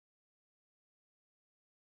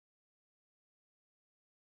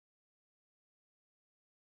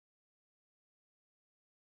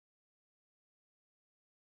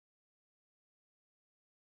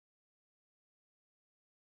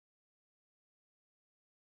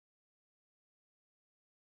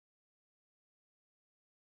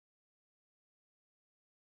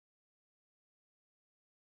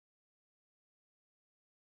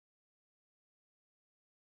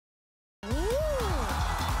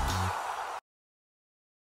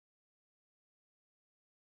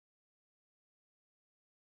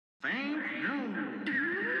Thank you.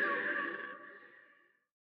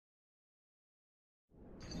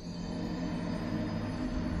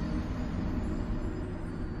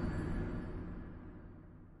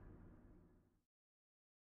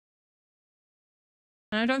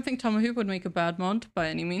 And I don't think Tomahu would make a bad mod by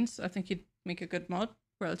any means. I think he'd make a good mod,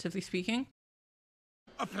 relatively speaking.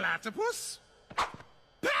 A platypus?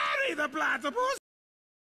 Parry the platypus!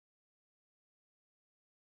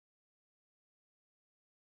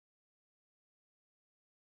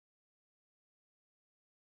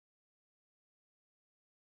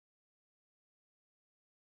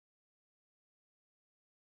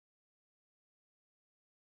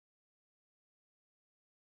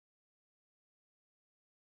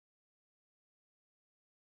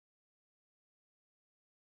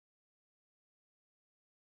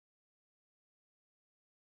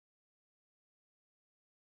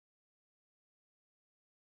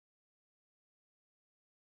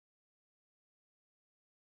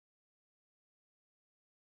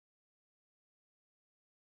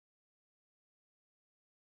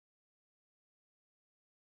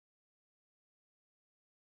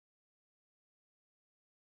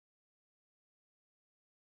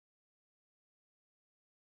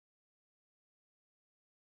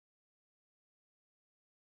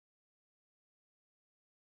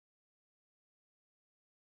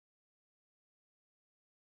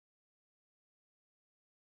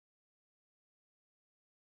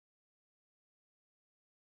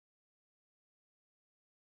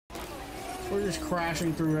 We're just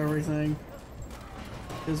crashing through everything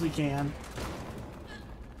as we can.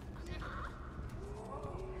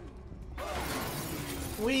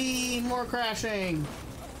 Whee! More crashing!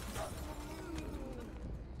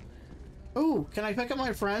 Ooh, can I pick up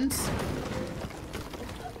my friends?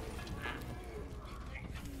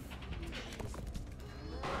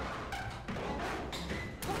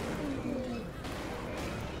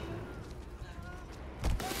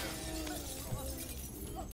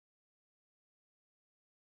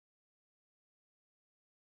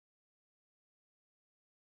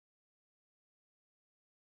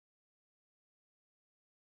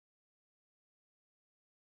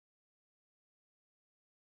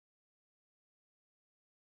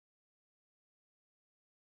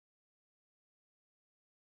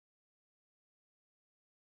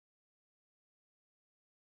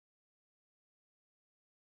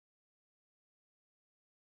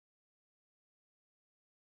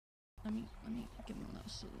 Let me give him a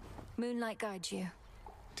little. Moonlight guides you.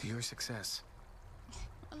 To your success.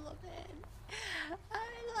 I love it. I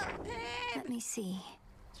love it. Let me see.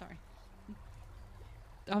 Sorry.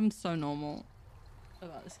 I'm so normal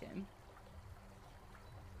about this game.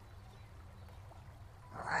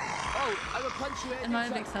 Oh, I will punch you in. And my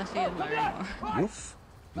big sassy and my Woof,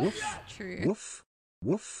 woof, True. woof,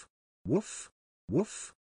 woof, woof,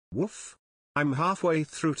 woof, woof. I'm halfway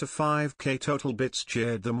through to 5k total bits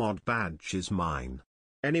cheered. The mod badge is mine.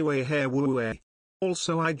 Anyway, here woo.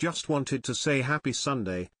 Also, I just wanted to say happy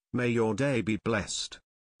Sunday, may your day be blessed.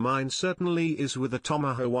 Mine certainly is with a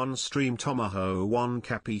Tomaho 1 stream, Tomaho 1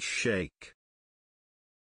 capiche shake.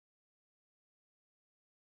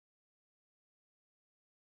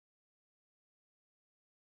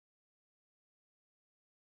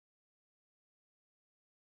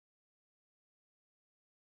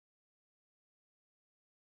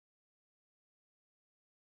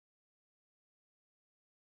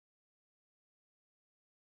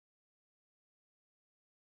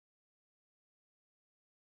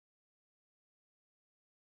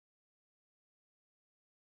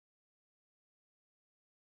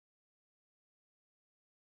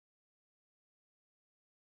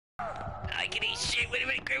 I can eat shit. Wait a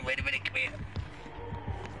minute, come here.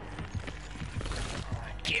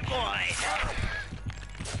 Get boy.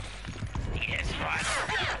 Yes, right.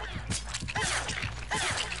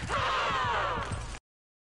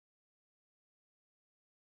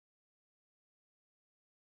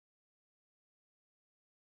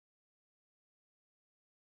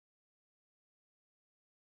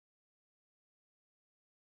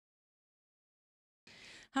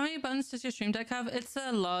 How many buttons does your stream deck have? It's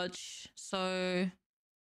a large, so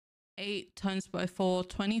 8 times by 4,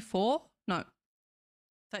 24? No,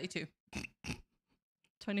 32.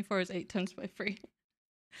 24 is 8 times by 3.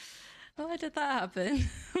 Why did that happen?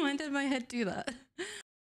 Why did my head do that?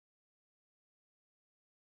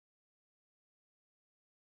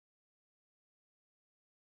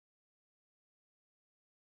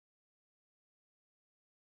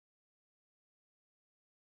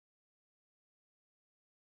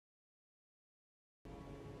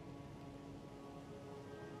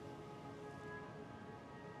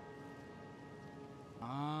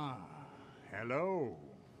 Ah, Hello.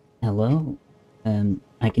 Hello.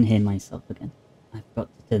 I can hear myself again. I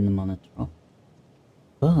forgot to turn the monitor off.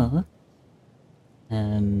 But,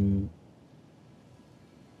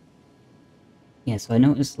 yeah, so I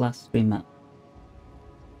noticed last stream that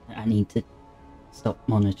I need to stop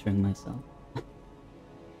monitoring myself.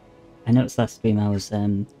 I noticed last stream I was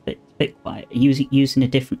a bit quiet, using a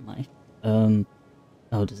different mic. Oh,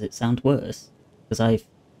 does it sound worse? Because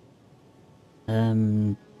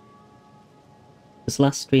because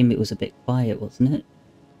last stream it was a bit quiet, wasn't it?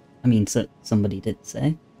 I mean, so somebody did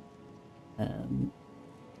say. But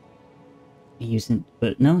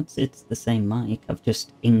no, it's the same mic. I've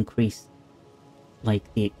just increased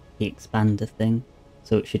like the expander thing,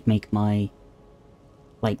 so it should make my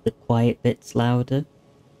like the quiet bits louder,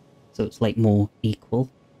 so it's like more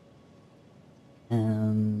equal.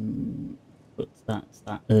 But that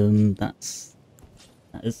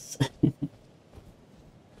is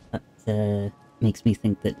that makes me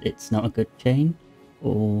think that it's not a good chain,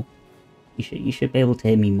 or you should be able to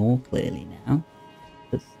hear me more clearly now,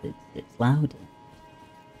 because it's louder.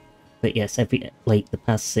 But yes, like the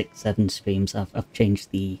past 6-7 streams, I've changed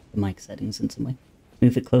the mic settings in some way.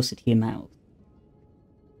 Move it closer to your mouth.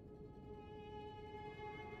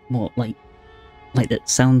 More like that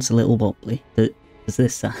sounds a little wobbly. Does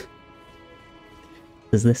this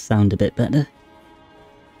sound a bit better?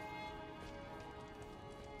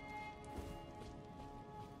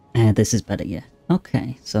 This is better, yeah.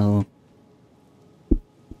 Okay, so I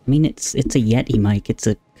mean it's a Yeti mic, it's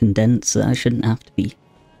a condenser. I shouldn't have to be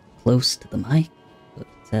close to the mic, but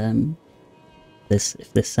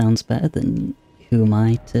if this sounds better, then who am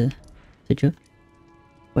I to judge?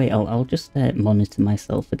 Wait, I'll just monitor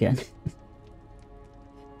myself again.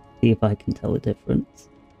 See if I can tell the difference.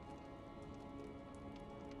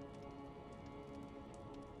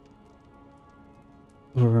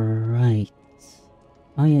 Right.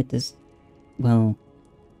 Oh yeah, there's... well...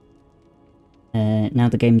 now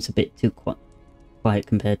the game's a bit too quiet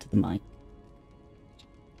compared to the mic.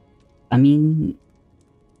 I mean...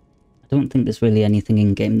 I don't think there's really anything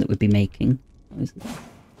in-game that would be making.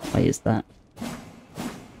 Why is that?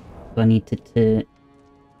 Do I need to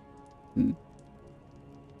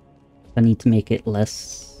I need to make it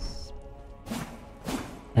less...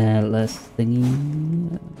 less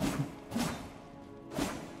thingy...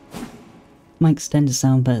 Mic extenders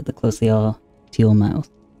sound better the closer they are to your mouth.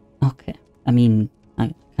 Okay, I mean,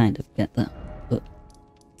 I kind of get that, but...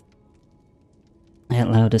 I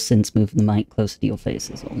get louder since moving the mic closer to your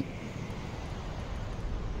face is all.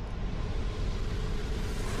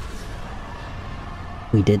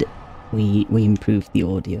 We did it. We improved the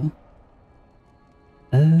audio.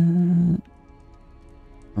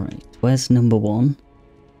 Right, where's number 1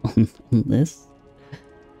 on this?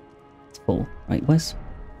 It's 4. Right, where's...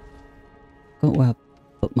 got where I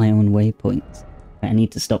put my own waypoints. I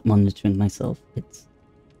need to stop monitoring myself. It's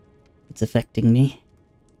affecting me.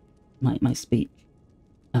 My speech.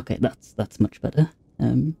 Okay, that's much better.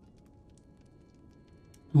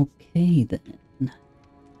 Okay then.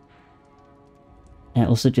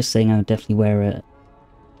 Also just saying I would definitely wear a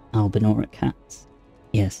Albinora cats.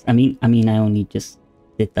 Yes, I mean I only just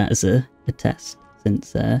did that as a test,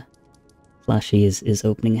 since Flashy is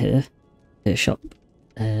opening her shop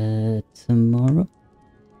tomorrow.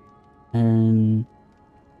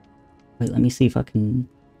 Wait, let me see if I can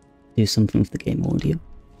do something with the game audio.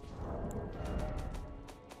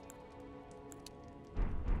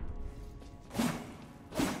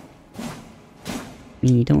 I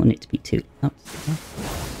mean, you don't want it to be too loud. I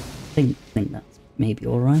think that's maybe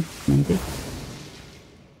alright, maybe.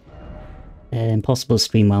 Impossible to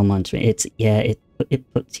stream while monitoring. It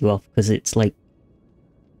puts you off because it's like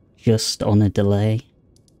just on a delay.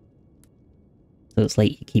 So it's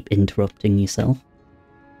like you keep interrupting yourself.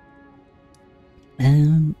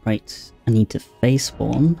 Right, I need to face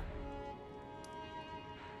 1.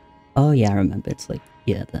 Oh yeah, I remember, it's like,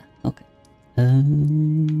 yeah, there, okay. I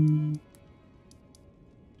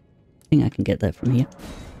think I can get there from here.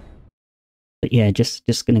 But yeah,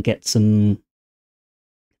 just gonna get some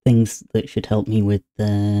things that should help me with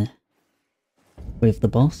the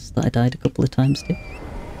boss that I died a couple of times to.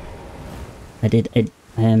 I did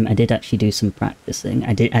actually do some practicing.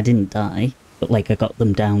 I didn't die, but like I got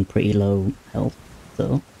them down pretty low health,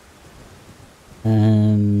 so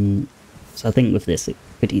so I think with this it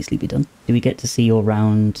could easily be done. Do we get to see your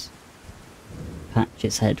round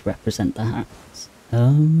Patch's head represent the hats?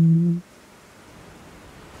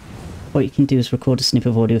 What you can do is record a snippet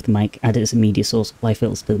of audio with the mic, add it as a media source, apply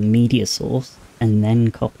filters to the media source, and then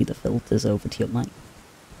copy the filters over to your mic.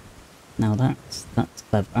 Now that's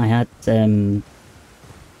clever. I had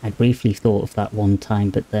I briefly thought of that one time,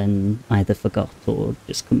 but then either forgot or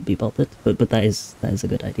just couldn't be bothered. But that is a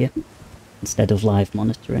good idea. Instead of live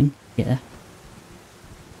monitoring, yeah.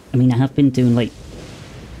 I mean, I have been doing like,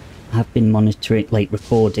 I have been monitoring, like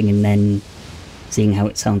recording and then seeing how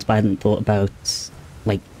it sounds, but I hadn't thought about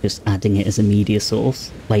like just adding it as a media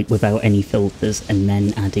source, like without any filters, and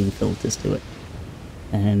then adding filters to it.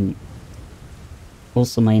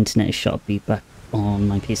 Also, my internet is shot. I'll be back on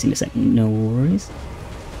my PC in a second. No worries.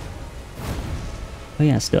 Oh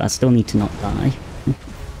yeah, I still need to not die.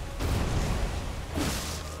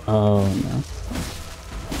 Oh no.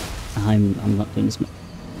 I'm not doing as much.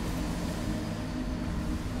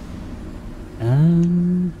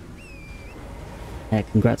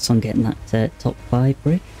 Congrats on getting that top 5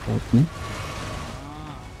 brick. Welcome in.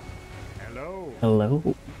 Hello.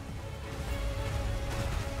 Hello.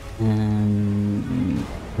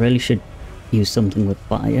 Really should use something with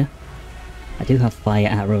fire. I do have fire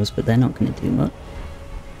arrows, but they're not going to do much.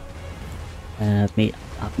 I've made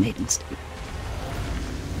a mistake.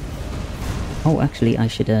 Oh, actually, I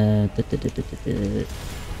should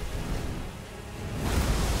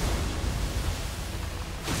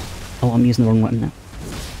Oh, I'm using the wrong one now.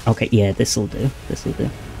 Okay, yeah, this'll do. This'll do.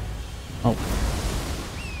 Oh.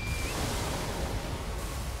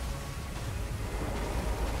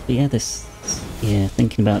 But yeah,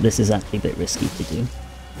 thinking about this is actually a bit risky to do.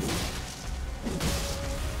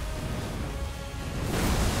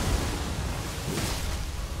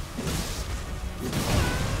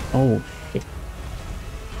 Oh, shit.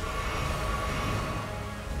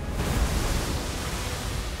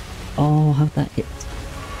 Oh, how'd that hit?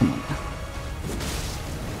 Come on now.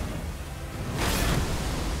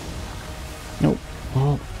 Nope.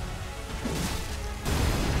 Oh.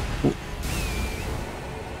 Ooh.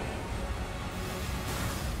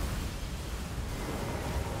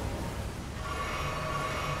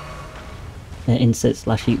 Insert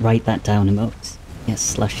slashy, write that down emotes.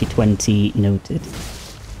 Yes, slashy20 noted.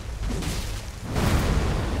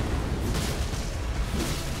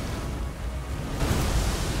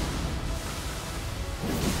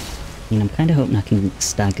 I mean, I'm kind of hoping I can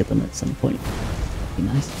stagger them at some point. That'd be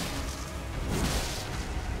nice.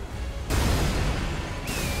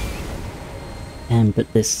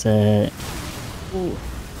 But this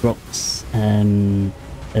drops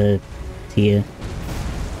a tier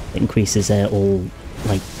that increases all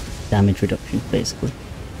like damage reduction, basically.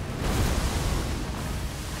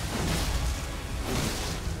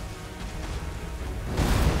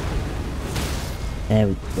 There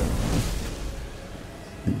we go.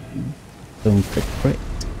 Going for the crit.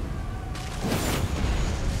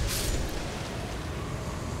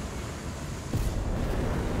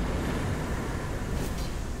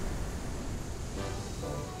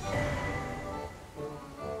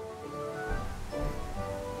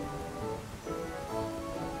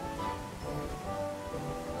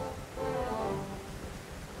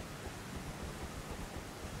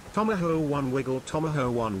 Tomaho 1 wiggle,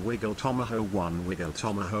 Tomaho 1 wiggle, Tomaho 1 wiggle,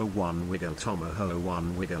 Tomaho 1 wiggle, Tomaho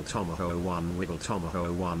 1 wiggle, Tomaho 1 wiggle,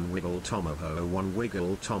 Tomaho 1 wiggle, Tomaho 1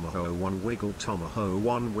 wiggle, Tomaho 1 wiggle, Tomaho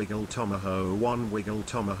 1 wiggle, Tomaho 1 wiggle,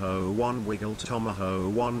 Tomaho 1 wiggle,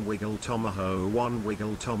 Tomaho 1 wiggle, Tomaho 1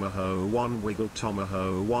 wiggle, Tomaho 1 wiggle,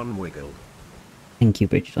 Tomaho 1 wiggle. Thank you,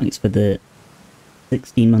 Bridge Tonics, for the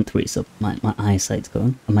 16-month resub. My eyesight's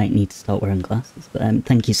gone. I might need to start wearing glasses, but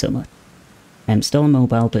thank you so much. Still on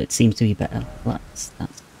mobile, but it seems to be better. That's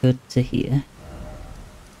good to hear.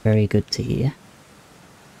 Very good to hear.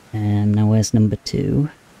 Now where's number 2?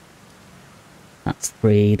 That's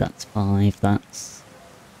 3, that's 5, that's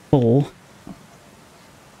 4.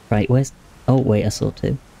 Right, where's... Oh, wait, I saw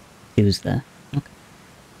 2. 2's there. Okay.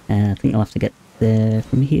 I think I'll have to get there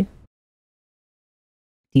from here.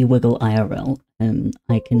 Do you wiggle IRL?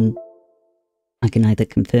 I can either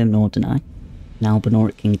confirm nor deny. Now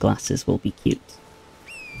Benorican glasses will be cute.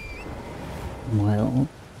 Well...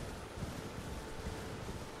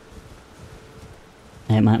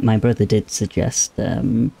 my brother did suggest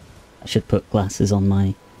I should put glasses on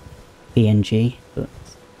my PNG, but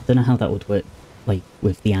I don't know how that would work, like,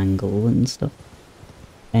 with the angle and stuff.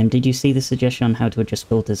 Did you see the suggestion on how to adjust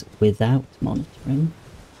filters without monitoring?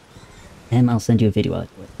 I'll send you a video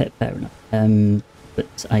afterwards. Fair enough.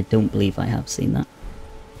 But I don't believe I have seen that.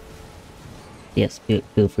 Yes,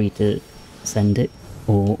 feel free to send it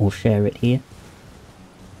or share it here.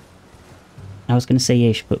 I was going to say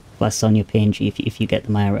you should put glasses on your PNG if you get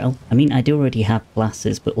them IRL. I mean, I do already have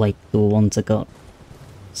glasses, but like the ones I got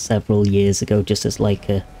several years ago, just as like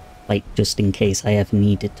just in case I ever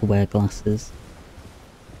needed to wear glasses.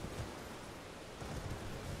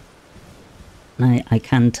 I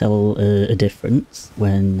can tell a difference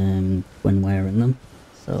when wearing them,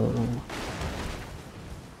 so...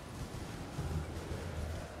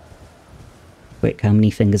 Quick, how many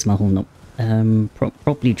fingers am I holding up?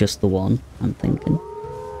 Probably just the one, I'm thinking.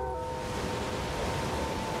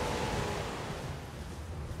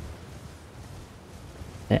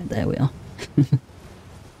 There we are.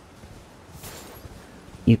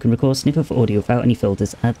 You can record a snippet of audio without any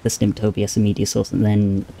filters, add the snippet to OBS and media source, and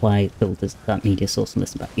then apply filters to that media source and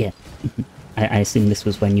listen back. Yeah. I assume this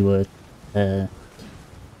was when you were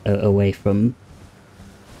away from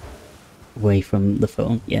the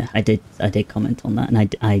phone. Yeah, I did comment on that, and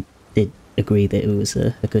I did agree that it was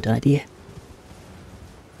a good idea.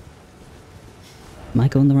 Am I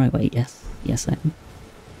going the right way? Yes. Yes, I am.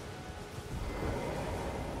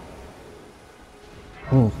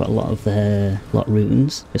 Oh, got a lot of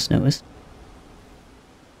runes, just noticed.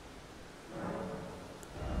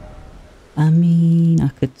 I mean, I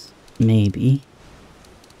could maybe,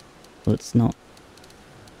 but it's not.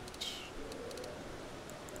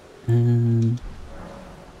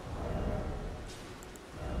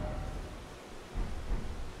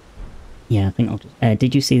 Yeah, I think I'll just...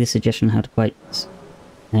 did you see the suggestion how to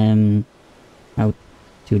how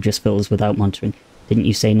to adjust filters without monitoring? Didn't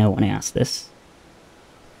you say no when I asked this?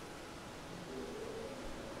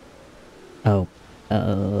 Oh, I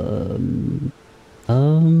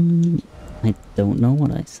don't know what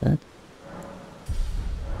I said.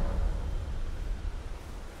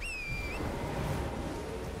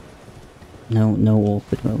 No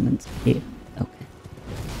awkward moments here. Okay.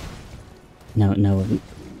 No, I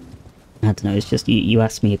don't know, it's just you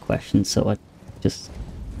asked me a question, so I just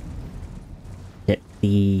get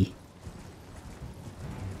the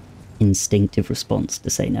instinctive response to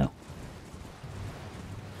say no.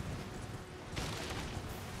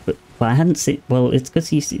 But I hadn't seen... Well, it's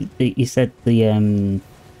because you said the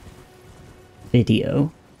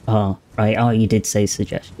video. Oh, right. Oh, you did say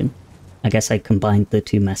suggestion. I guess I combined the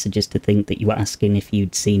two messages to think that you were asking if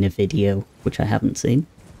you'd seen a video, which I haven't seen.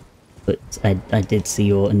 But I did see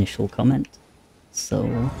your initial comment.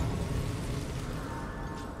 So...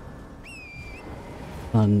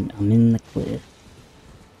 I'm in the clear.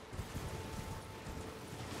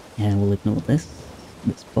 Yeah, we'll ignore this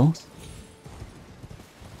boss.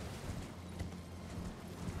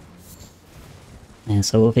 Yeah,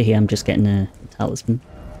 so over here I'm just getting a talisman,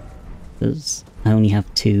 because I only have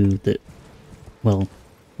two that, well,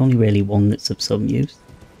 only really one that's of some use.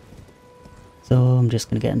 So I'm just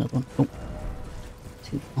going to get another one. Oh,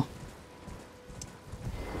 too far.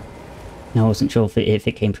 No, I wasn't sure if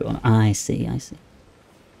it came through on... I see.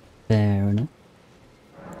 Fair enough.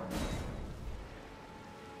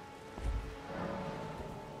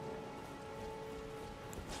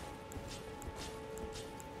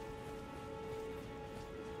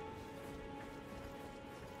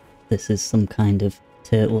 This is some kind of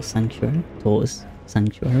turtle sanctuary, tortoise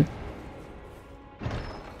sanctuary.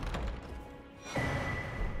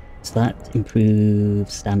 So that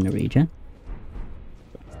improves stamina regen.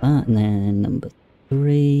 That's that, and then number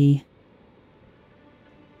 3.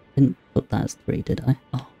 Didn't put that as 3, did I?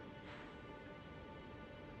 Oh.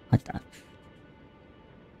 I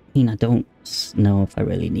mean, I don't know if I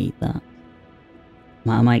really need that.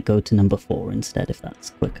 I might go to number 4 instead if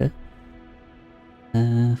that's quicker.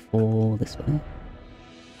 4 this way.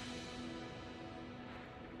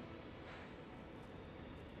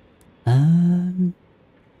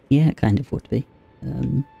 Yeah, it kind of would be.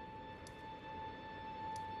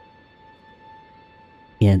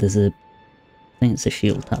 Yeah, there's a... I think it's a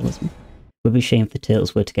shield talisman. Would be a shame if the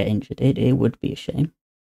turtles were to get injured. It would be a shame.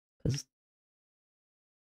 Because...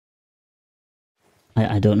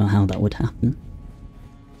 I don't know how that would happen.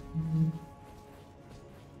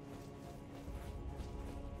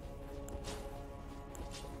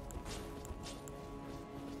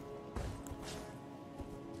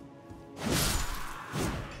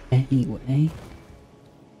 Anyway,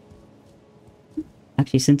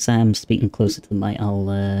 actually, since I am speaking closer to the mic,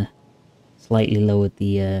 I'll slightly lower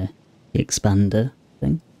the expander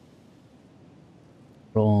thing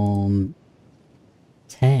from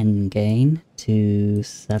 10 gain to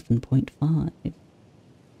 7.5.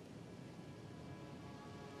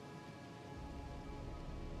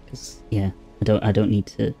 Because yeah, I don't need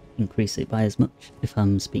to increase it by as much if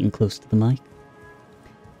I'm speaking close to the mic.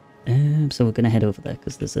 So we're gonna head over there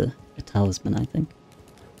because there's a talisman, I think.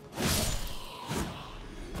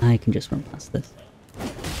 I can just run past this.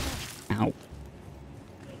 Ow.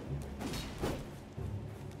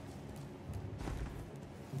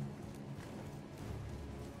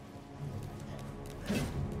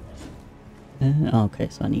 Okay,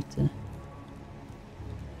 so I need to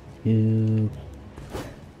do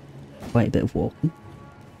quite a bit of walking.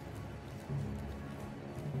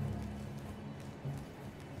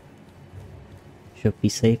 Should be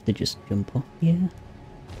safe to just jump off here.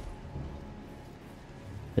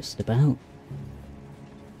 Just about.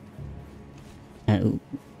 Oh,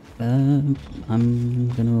 I'm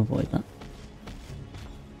gonna avoid that.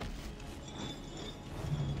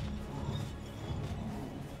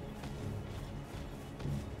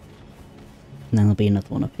 And then there'll be another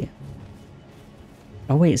one up here.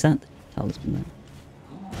 Oh wait, is that the talisman there?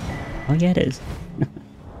 Oh yeah, it is.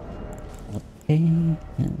 Okay.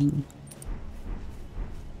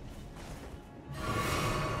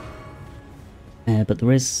 But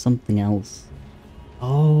there is something else.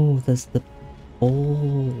 Oh, there's the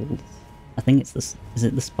balls. I think it's the... Is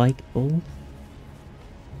it the spiked balls?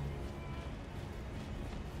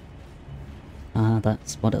 Ah,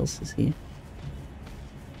 that's... What else is here?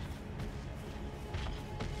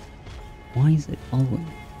 Why is it following?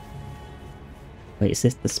 Wait, is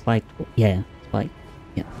this the spiked ball? Yeah, spiked.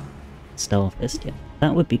 Yeah. Starfist, yeah.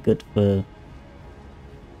 That would be good for...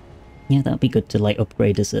 Yeah, that would be good to, like,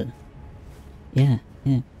 upgrade as a... Yeah,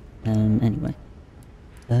 yeah. Anyway.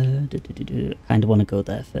 Kind of want to go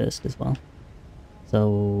there first as well.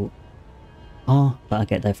 So... Oh, but I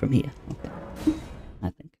get there from here. Okay. I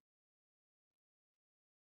think.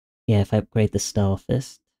 Yeah, if I upgrade the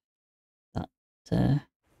Starfist, that...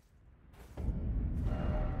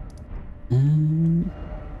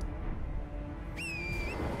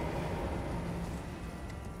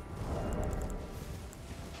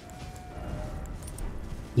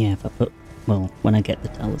 Yeah, if I put... Well, when I get the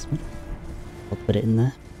talisman, I'll put it in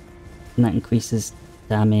there. And that increases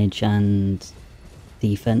damage and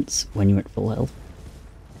defense when you're at full health.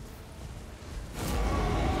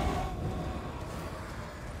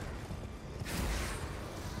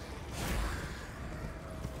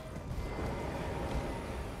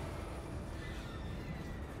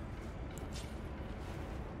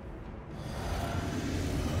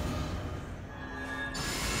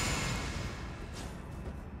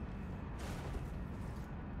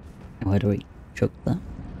 Why do we chuck that?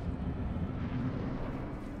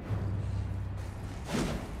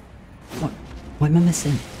 What? What am I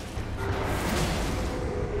missing?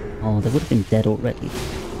 Oh, they would have been dead already.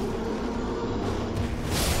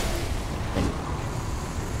 Then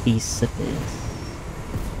piece of this.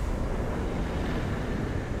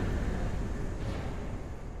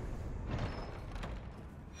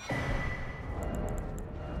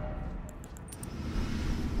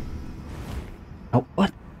 Oh,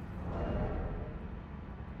 what?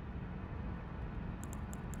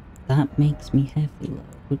 That makes me heavy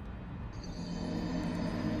load.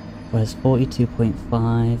 Where's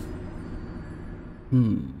 42.5?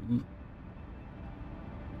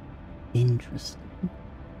 Interesting.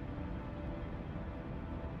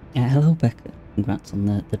 Yeah, hello Becca. Congrats on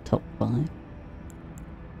the top 5.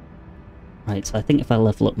 Right, so I think if I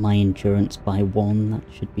level up my endurance by 1, that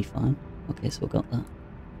should be fine. Okay, so we got that.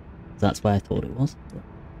 That's where I thought it was.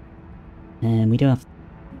 And we do have...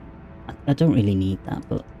 I don't really need that,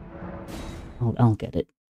 but... I'll get it.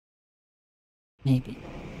 Maybe.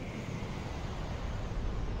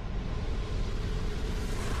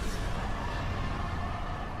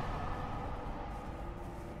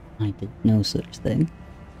 I did no such thing.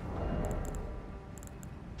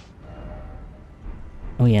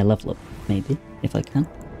 Oh yeah, level up, maybe, if I can.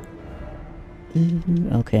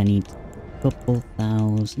 Okay, I need a couple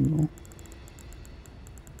thousand more.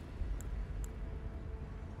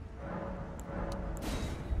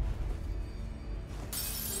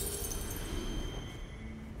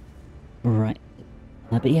 Right.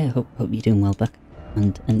 But yeah, hope you're doing well, Beck.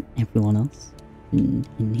 And everyone else in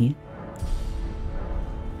here.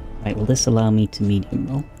 Right, will this allow me to medium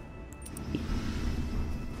roll?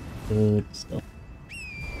 Good stuff.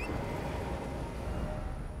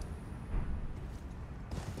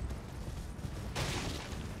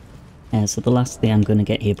 So the last thing I'm going to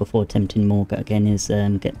get here before attempting Morga again is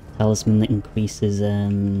get the talisman that increases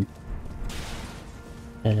the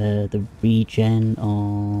regen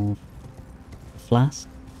of flask.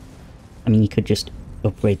 I mean, you could just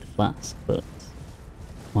upgrade the flask, but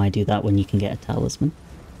why do that when you can get a talisman?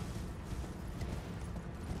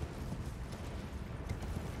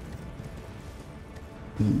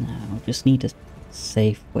 Now, just need a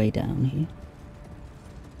safe way down here.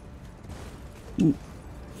 Ooh.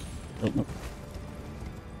 Don't know.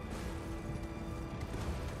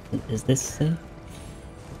 Is this safe?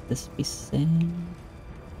 Would this be safe?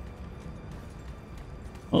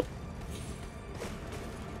 Oh.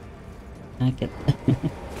 I get...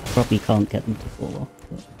 Probably can't get them to fall off,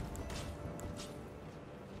 but...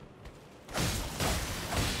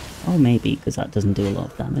 Oh, maybe, because that doesn't do a lot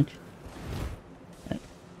of damage.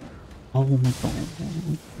 Oh my god,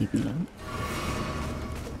 leave me alone.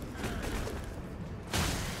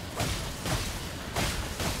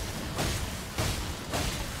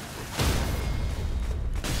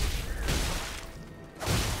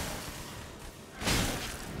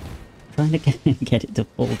 Trying to get it to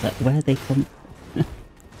fall down. Where they come from?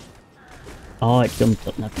 Oh, it jumped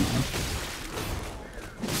up, never mind.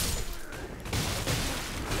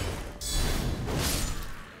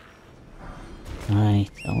 Right,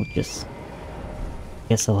 I'll just...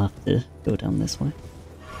 guess I'll have to go down this way.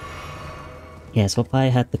 Yeah, so if I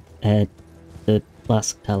had the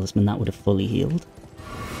Flask Talisman, that would have fully healed.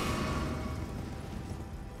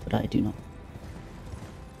 But I do not.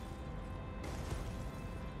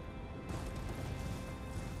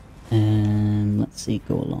 Let's see,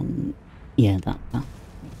 go along... yeah, that path.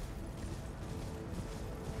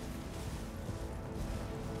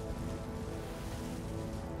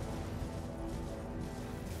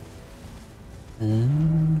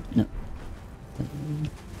 No.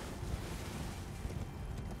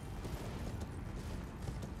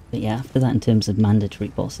 But yeah, after that, in terms of mandatory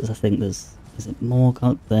bosses, I think there's... is it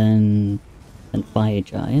Morgoth, then Fire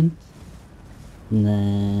Giant, and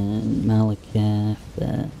then Malekith,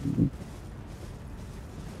 then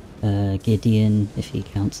Gideon, if he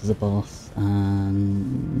counts as a boss,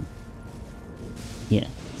 and yeah,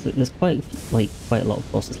 so there's quite a lot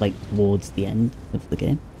of bosses like towards the end of the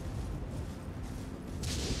game.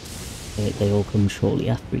 They all come shortly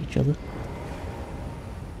after each other.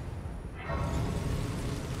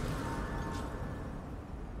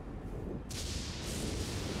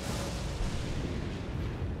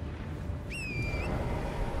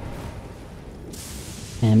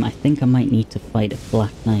 I think I might need to fight a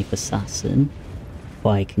Black Knife Assassin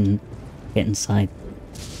before I can get inside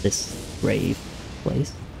this grave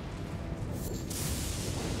place.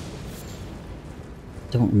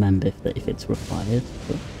 Don't remember if it's required,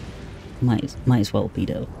 but might as well be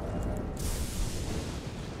though.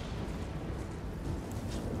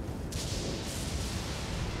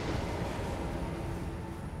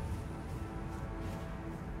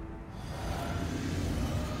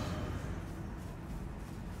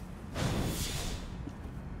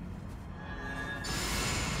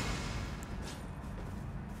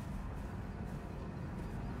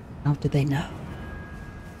 How did they know?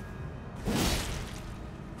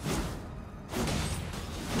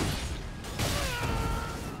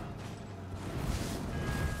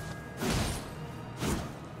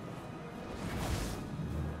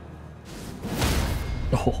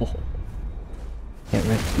 Oh, get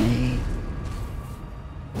rid of me.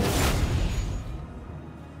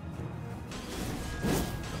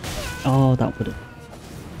 Oh, that would have...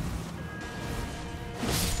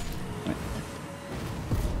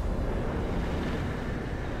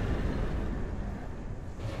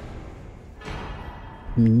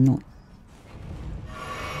 Not.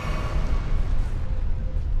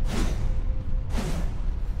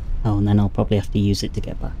 Oh, and then I'll probably have to use it to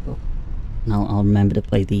get back up. And I'll remember to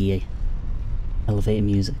play the elevator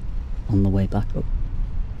music on the way back up.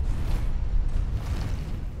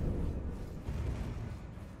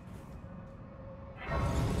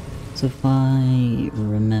 So if I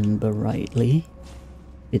remember rightly,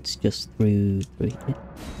 it's just through here.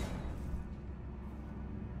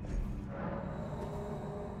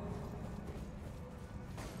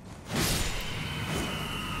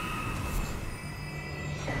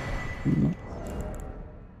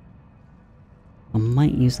 I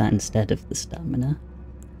might use that instead of the stamina.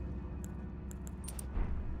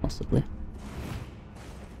 Possibly.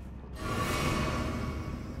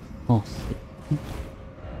 Possibly.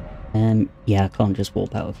 Yeah, I can't just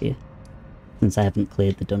warp out of here. Since I haven't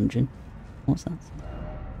cleared the dungeon. What's that?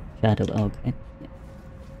 Shadow, okay.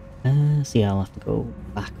 Yeah. So yeah, I'll have to go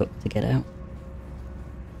back up to get out.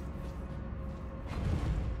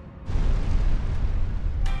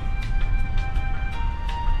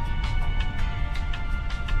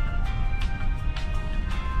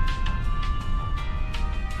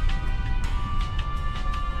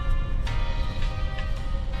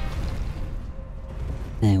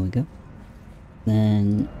 There we go.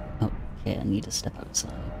 Then, okay, I need to step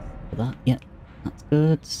outside for that. Yep, that's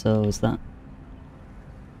good. So is that...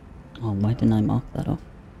 oh, why didn't I mark that off?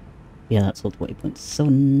 Yeah, that's all the waypoints. So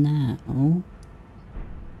now...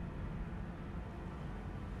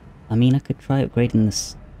 I mean, I could try upgrading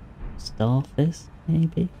the Starfish,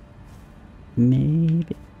 maybe?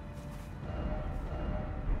 Maybe.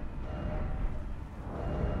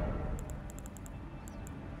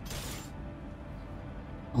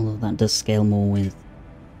 Although that does scale more with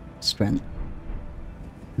strength.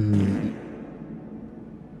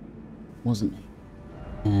 Wasn't me.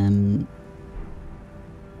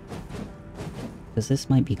 Because this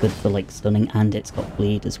might be good for like stunning, and it's got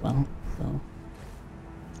bleed as well, so...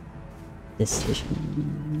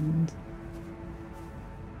 Decisions...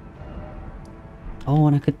 Oh,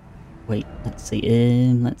 and I could... Wait, let's see,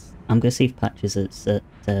 I'm gonna see if Patches is at,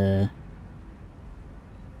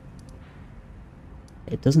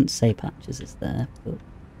 It doesn't say Patches is there, but...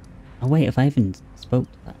 Oh wait, if I even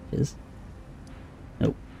spoke to Patches...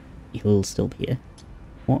 Nope, he'll still be here.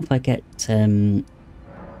 What if I get, I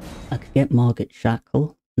could get Margaret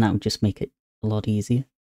Shackle, and that would just make it a lot easier.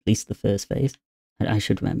 At least the first phase. I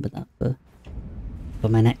should remember that for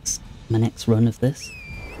my next run of this.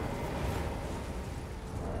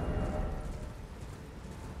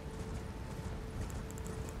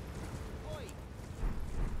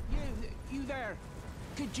 You there?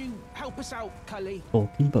 Could you help us out, Cully?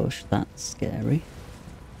 Talking bush, that's scary.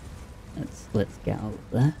 Let's get out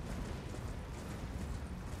of there.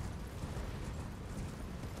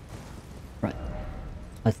 Right.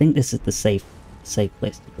 I think this is the safe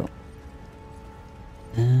place to drop.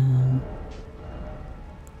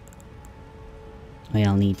 Oh yeah,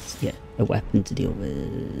 I'll need a weapon to deal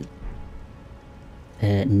with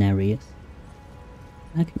Nereus.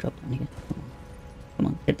 I can drop down here. Come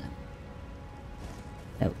on, get down.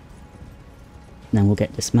 Oh. Then we'll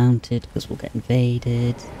get dismounted because we'll get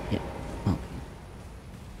invaded. Yep. Okay.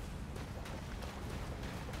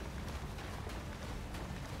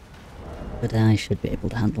 But I should be able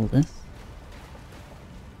to handle this.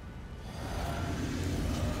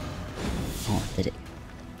 Oh, I did it.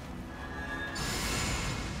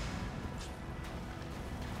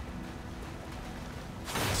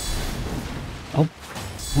 Oh.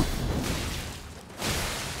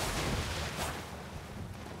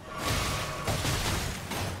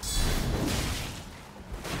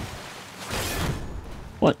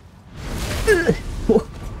 What? What?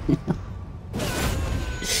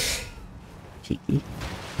 Cheeky.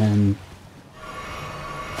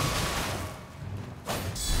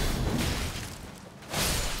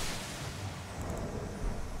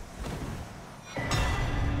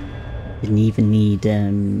 Didn't even need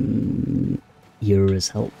Yura's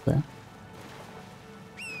help there.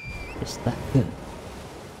 Just that good.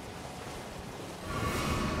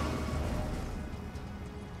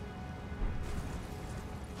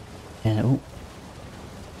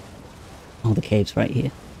 Oh, the cave's right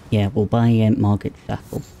here. Yeah, we'll buy Margaret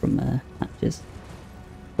Shackle from Patches.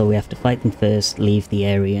 So we have to fight them first, leave the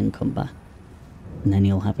area and come back. And then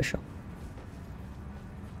he'll have a shot.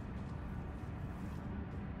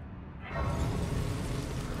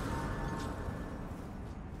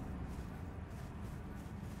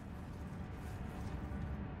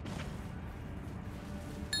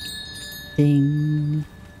 Ding!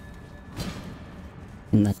 I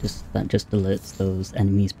think that just alerts those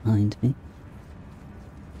enemies behind me.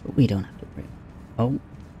 But we don't have to worry. Oh.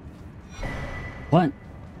 What?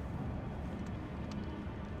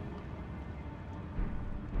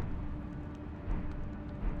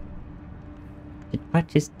 Did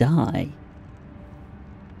Patches die?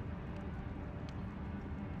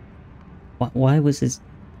 Why was his...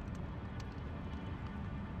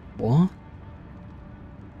 What?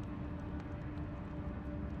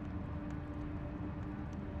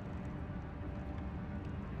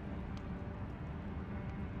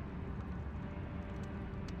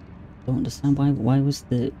 Don't understand why was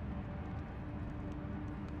the...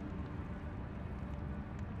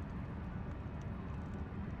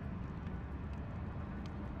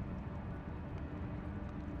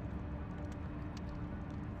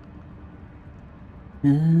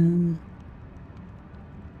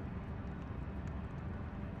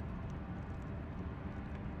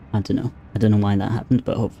 I don't know. I don't know why that happened,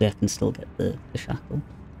 but hopefully I can still get the shackle.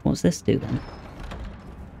 What's this do then?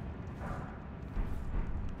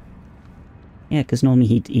 Yeah, because normally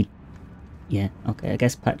he'd... Yeah, okay, I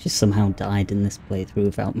guess Patches somehow died in this playthrough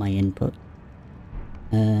without my input.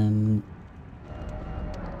 So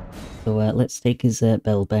let's take his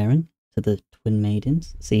bell bearing to the Twin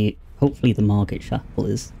Maidens. See, hopefully the Margaret Shackle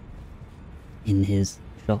is in his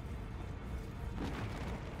shop.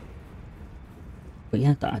 But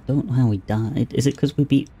yeah, I don't know how he died. Is it because I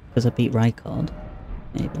beat Rykard?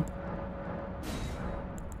 Maybe.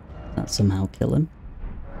 That somehow kill him.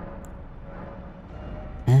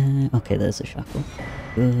 Okay, there's a shackle.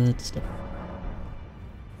 Good stuff.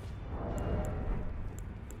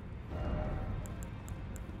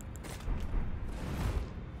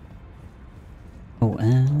 Oh,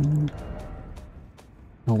 oh,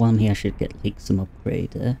 while I'm here, I should get like some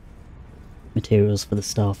upgrade materials for the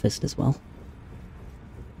Starfist as well.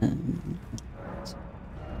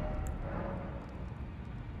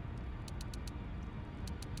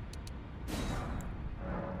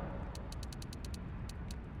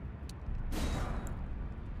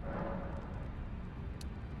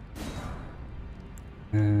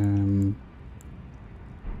 Um,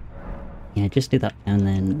 yeah, just do that and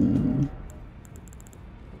then...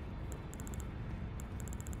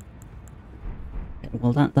 Okay,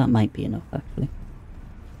 well, that might be enough, actually.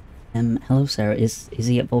 Hello Sarah, is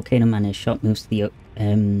he at Volcano Man? His shot moves to the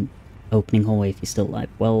opening hallway if he's still alive.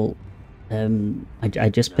 Well, I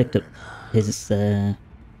just picked up his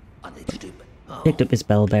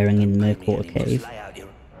bell bearing in Murkwater Cave.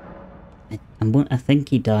 I think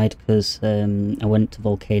he died because I went to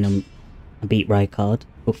Volcano, I beat Rykard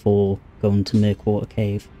before going to Murkwater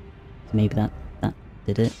Cave. So maybe that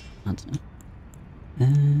did it. I don't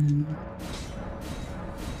know.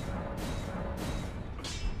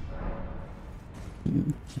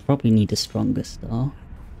 I probably need a stronger star.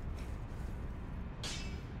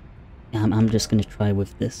 I'm just gonna try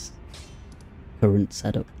with this current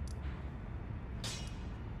setup.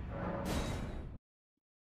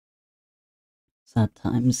 Sad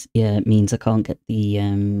times. Yeah, it means I can't get the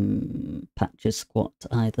patches squat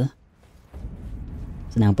either.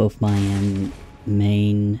 So now both my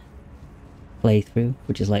main playthrough,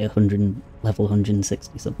 which is like level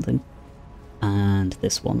 160 something, and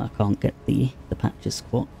this one I can't get the patches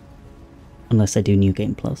squat unless I do New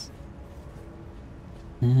Game Plus.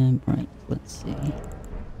 Right, let's see.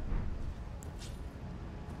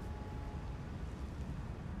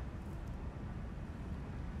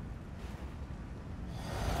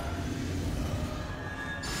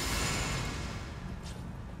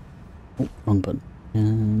 Oh, wrong button.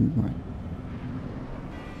 Right.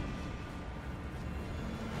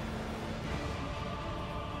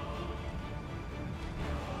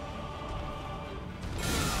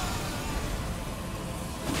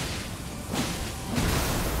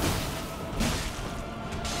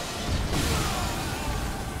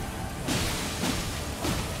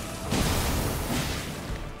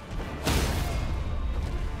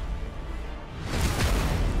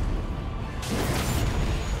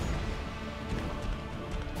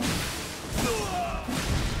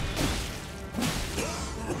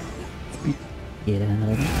 Get out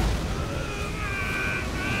of there.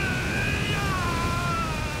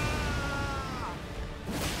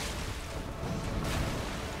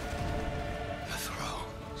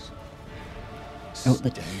 Oh,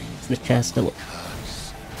 the chair still up.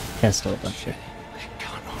 Chair still up, actually.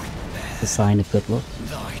 It's a sign of good luck.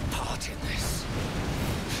 Thy part in this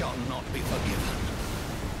shall not be forgiven.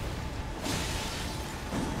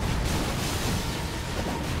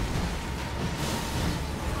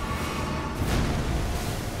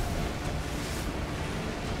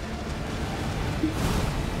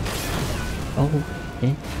 Oh,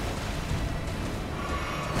 okay.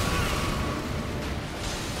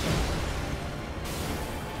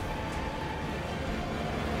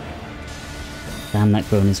 Damn, that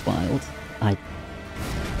groan is wild. I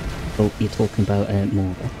hope you're talking about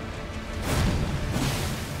Morga.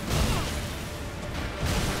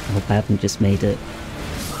 I hope I haven't just made it.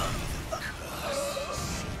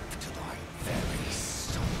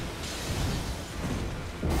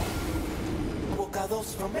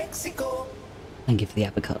 From Mexico. Thank you for the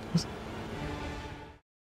avocados.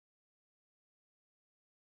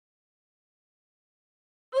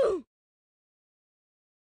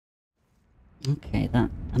 Okay, I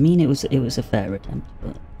mean, it was a fair attempt,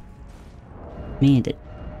 but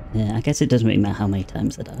yeah, I guess it doesn't really matter how many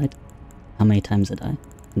times I died.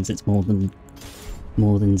 Since it's more than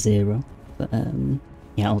 0. But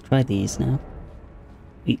yeah, I'll try these now.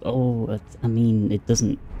 I mean, it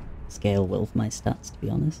doesn't scale well with my stats, to be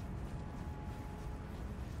honest.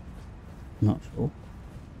 Not sure.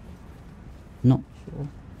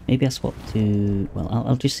 Maybe I swap to... Well,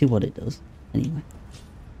 I'll just see what it does, anyway.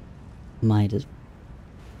 Might as well.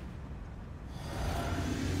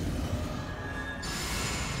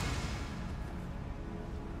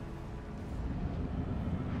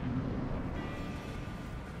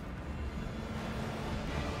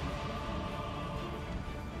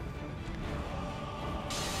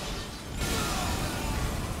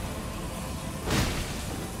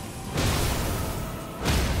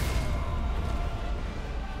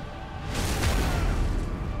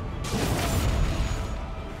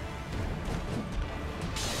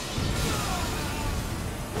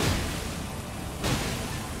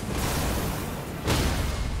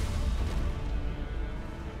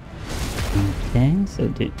 Okay, so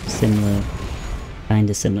do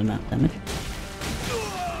kinda similar amount of damage.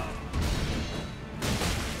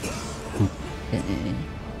 Okay.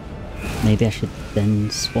 maybe I should then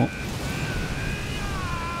swap.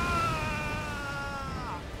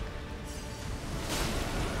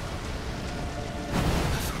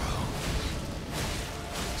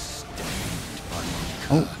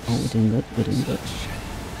 Oh, we're doing good, we're doing good.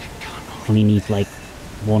 Only need like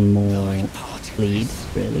one more lead,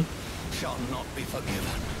 really. Shall not be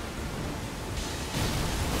forgiven.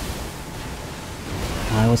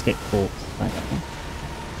 I always get caught by that one.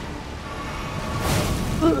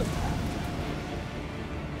 Oh.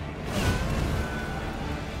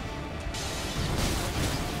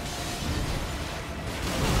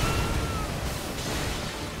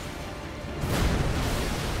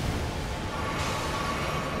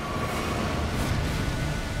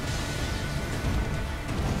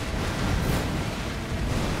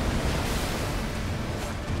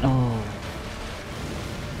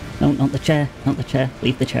 No, not the chair, not the chair.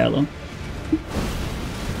 Leave the chair alone.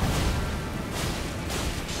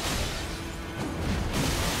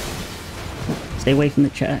 Stay away from the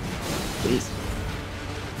chair, please.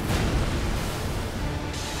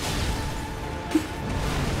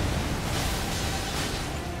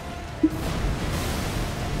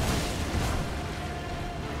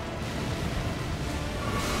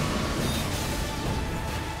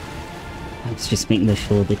 I was just making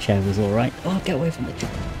sure the chair was alright. Oh, get away from the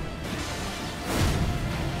chair.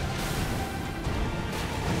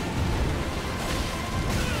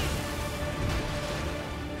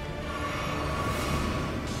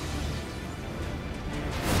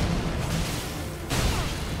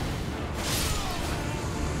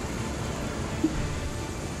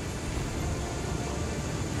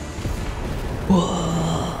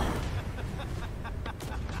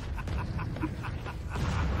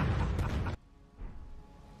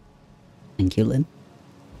 Thank you, Lynn.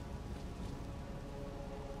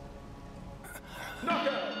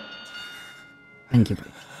 Thank you,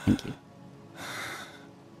 Bridge. Thank you.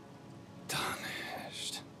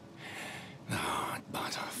 Tarnished. Thou art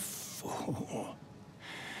but a fool.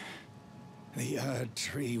 The Erd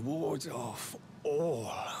Tree wards off all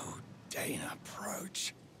who deign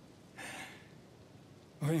approach.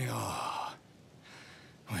 We are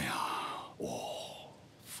all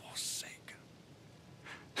forsaken.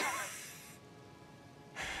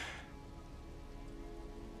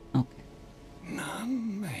 Okay.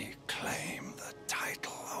 None may claim the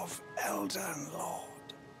title of Elden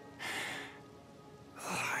Lord.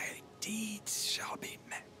 Thy deeds shall be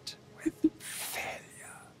met with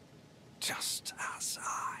failure, just as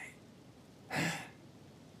I.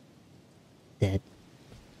 Dead.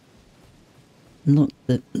 Look,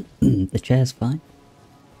 the chair's fine.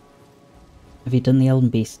 Have you done the Elden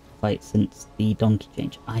Beast fight since the donkey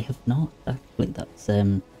change? I have not, actually.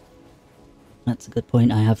 That's a good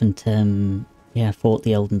point. I haven't, fought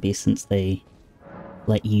the Elden Beast since they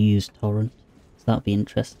let you use Torrent. So that'll be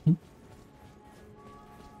interesting.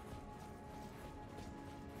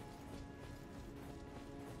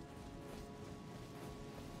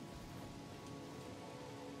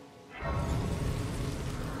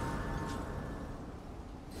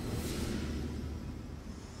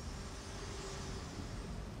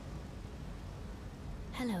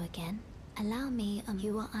 Hello again. Allow me,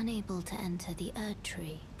 you are unable to enter the Erd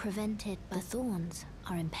Tree. Prevented by the thorns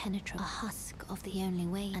are impenetrable. A husk of the only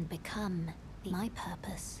way and become my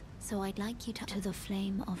purpose. So I'd like you to the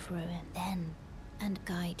flame of ruin then and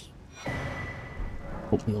guide you.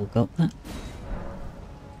 Hope we all got that.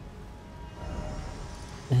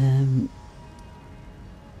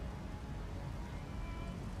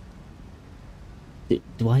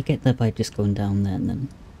 Do I get there by just going down there and then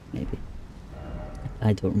maybe?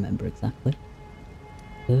 I don't remember exactly.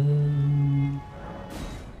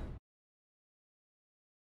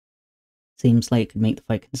 Seems like it could make the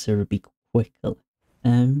fight considerably quicker.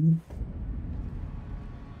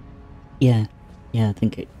 Yeah, I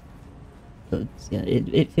think it could. Yeah,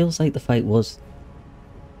 it feels like the fight was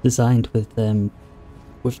designed with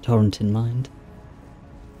Torrent in mind.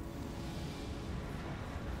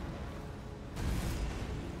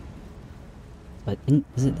 I think,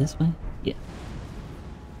 is it this way? Yeah.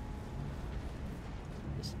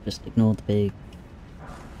 Just ignore the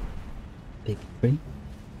big tree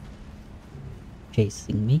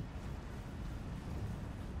chasing me.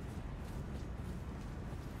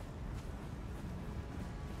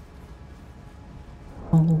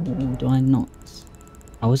 Oh, do I not?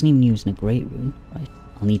 I wasn't even using a great rune. Right,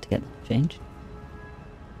 I'll need to get that changed.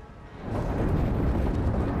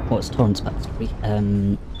 What's Torrent's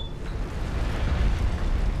backstory?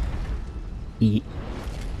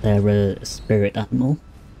 They're a spirit animal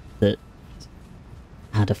that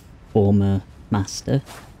had a former master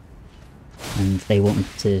and they wanted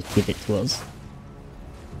to give it to us.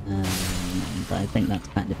 But I think that's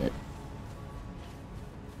kind of it.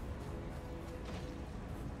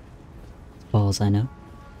 As far as I know.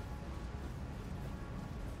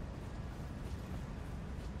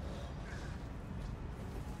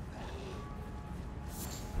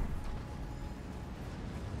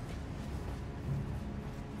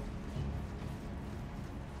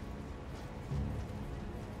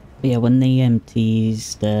 But yeah, when they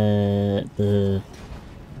teased the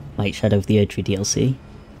like Shadow of the Erdtree DLC,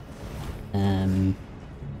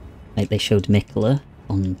 like they showed Mikola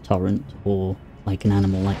on Torrent, or like an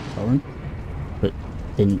animal like Torrent, but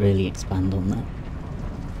didn't really expand on that.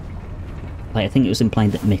 Like, I think it was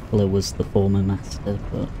implied that Mikola was the former master,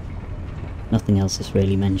 but nothing else is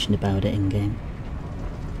really mentioned about it in game.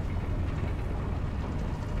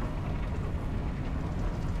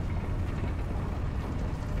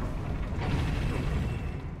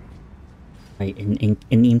 Right, in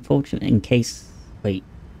the unfortunate, in case, wait,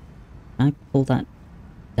 can I pull that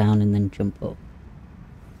down and then jump up?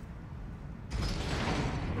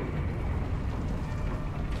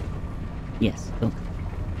 Yes, okay.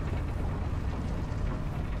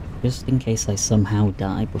 Just in case I somehow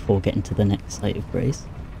die before getting to the next site of grace.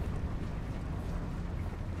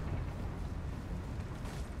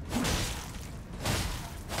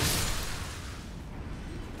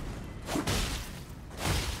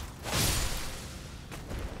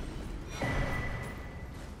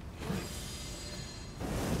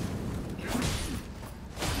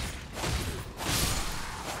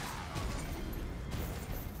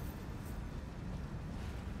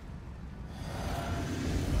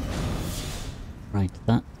 Right,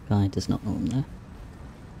 that guy does not know I'm there.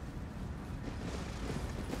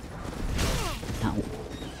 Ow.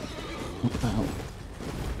 What the hell?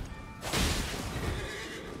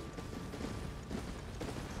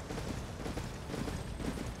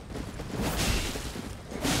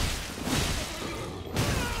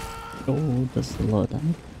 Oh, does a lot of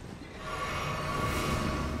damage.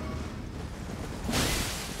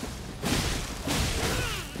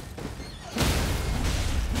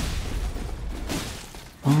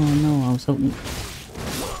 Oh no, I was hoping...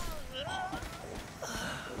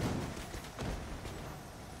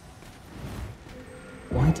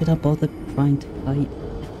 Why did I bother trying to fight?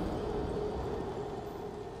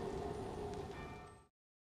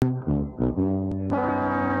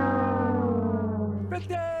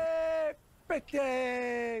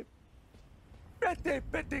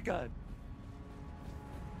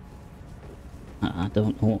 I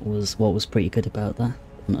don't know what was pretty good about that,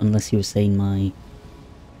 unless you were saying my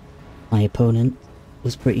opponent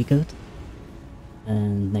was pretty good,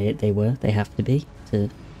 and they have to be to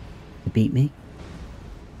beat me.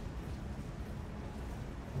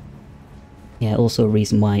 Yeah, also a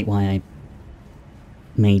reason why I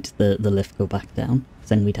made the lift go back down, because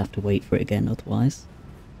then we'd have to wait for it again otherwise.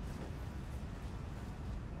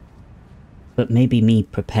 But maybe me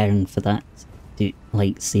preparing for that,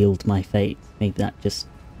 like, sealed my fate. Maybe that just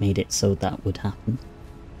made it so that would happen.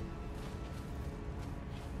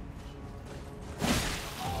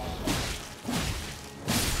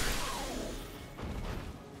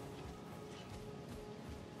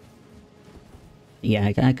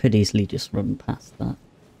 Yeah, I could easily just run past that.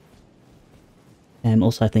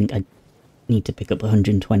 Also, I think I need to pick up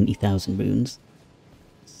 120,000 runes.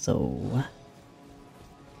 So...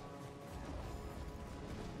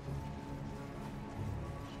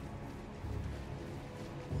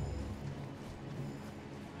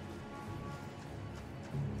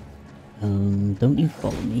 don't you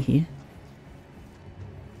follow me here?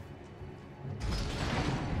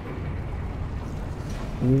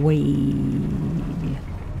 Wait.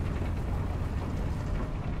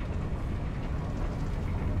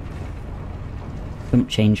 Jump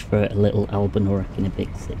change for a little Albinauric in a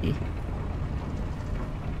big city.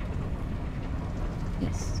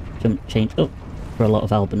 Yes, jump change for a lot of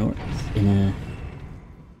Albinaurics in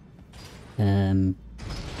a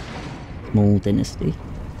small dynasty.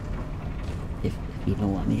 If you know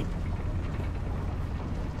what I mean.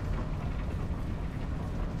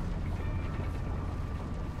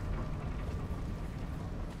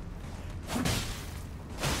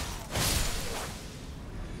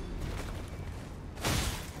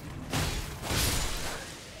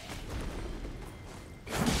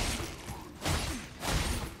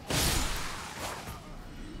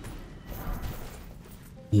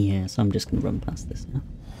 Yeah, so I'm just gonna run past this now.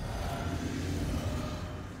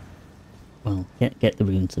 Well, get the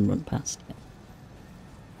runes and run past it.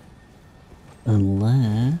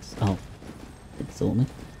 Unless... oh, it saw me.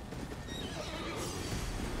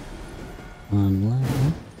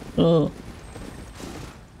 Unless... oh,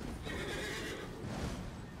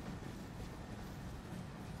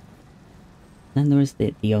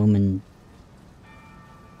 the omen,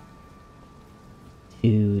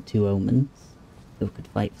 two omens, so we could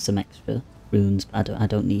fight for some extra runes. But I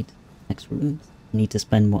don't need extra runes. I need to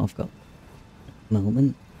spend what I've got at the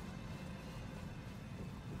moment.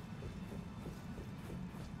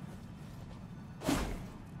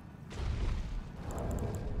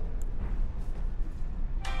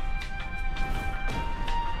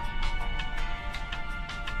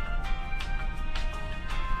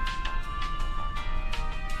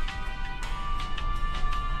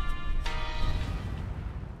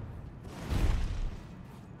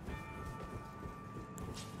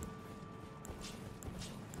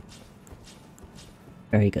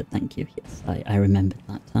 Very good, thank you. Yes, I remembered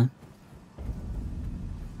that time.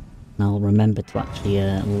 And I'll remember to actually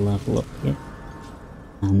level up here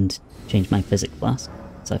and change my physics flask,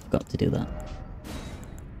 because I forgot to do that.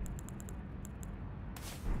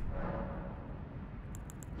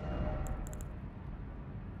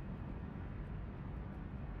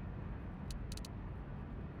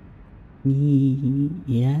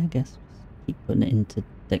 Yeah, I guess keep putting it into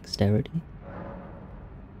dexterity.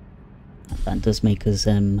 That does make us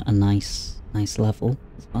a nice level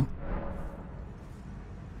as well.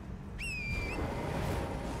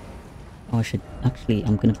 Oh, I should actually.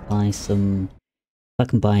 I'm gonna buy some. If I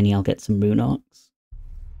can buy any, I'll get some rune arcs.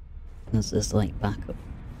 As like backup.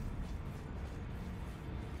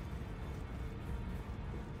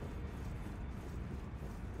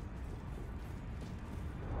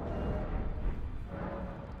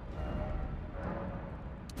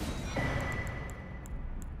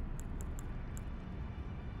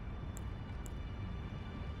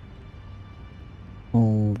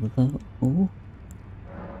 Oh.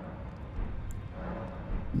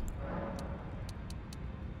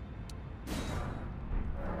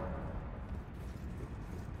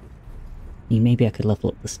 Maybe I could level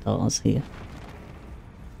up the stars here.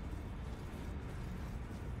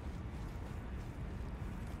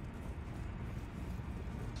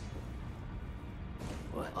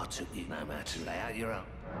 Well, I took you no matter to lay out your own.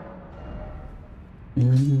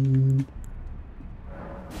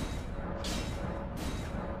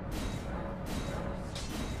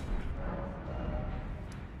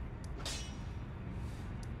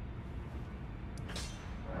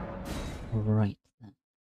 Right then.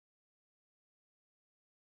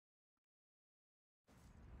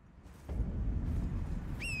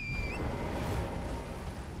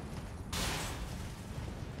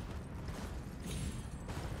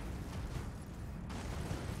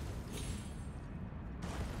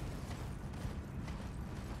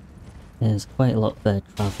 There's quite a lot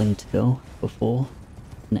of travelling to go before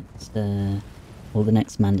next, or the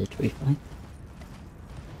next mandatory fight,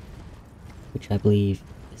 which I believe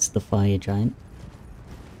is the fire giant.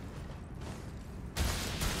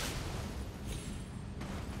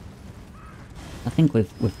 I think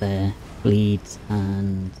with their bleeds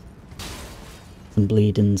and some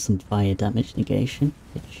bleed and some fire damage negation,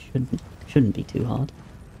 it shouldn't be too hard.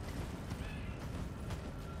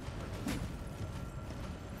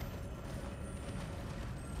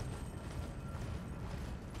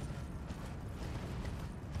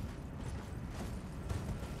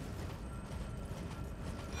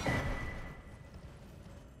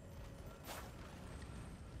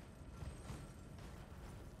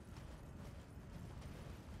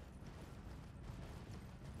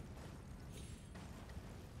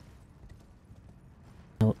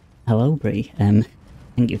 Hello, Bree. Thank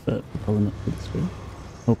you for pulling up to the stream.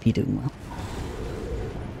 Hope you're doing well.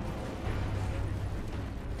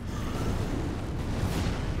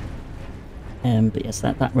 But yes,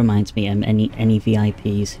 that reminds me. Any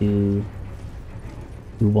VIPs who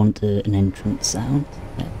want an entrance sound,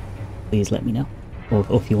 please let me know. Or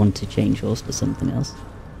if you want to change yours to something else,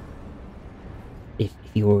 if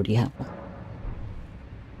you already have one.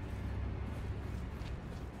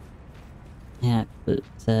 Yeah,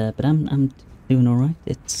 but I'm doing all right.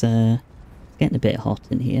 It's getting a bit hot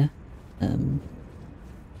in here.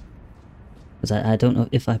 Because I don't know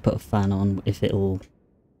if I put a fan on, if it'll.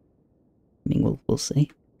 I mean, we'll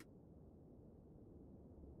see.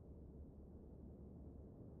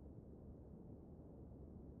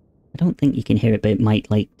 I don't think you can hear it, but it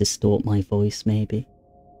might like distort my voice, maybe.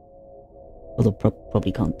 Although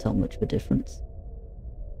probably can't tell much of a difference.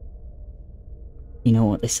 You know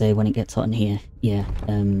what they say when it gets hot in here? Yeah,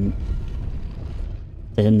 turn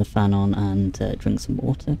the fan on and drink some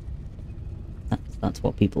water. That's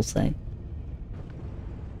what people say.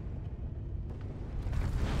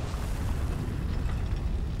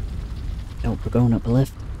 Oh, we're going up a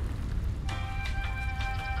lift.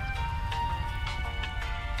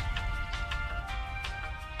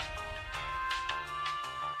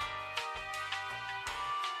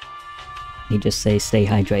 They just say stay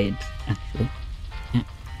hydrated, actually.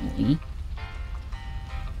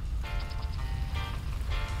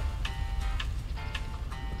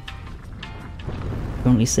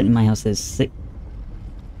 Currently sitting in my house, there's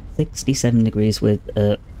 67 degrees with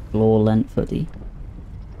a floor length hoodie.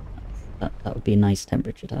 That would be a nice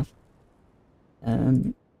temperature to have.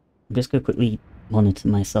 I'm just gonna quickly monitor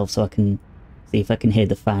myself so I can see if I can hear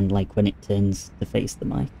the fan like when it turns to face the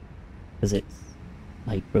mic, because it's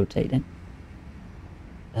like rotating.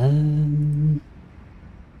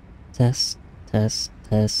 Test. I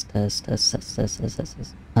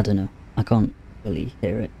don't know. I can't really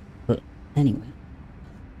hear it, but anyway.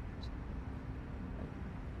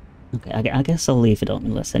 Okay, I guess I'll leave it on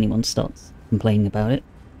unless anyone starts complaining about it.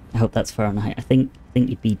 I hope that's Fahrenheit. I think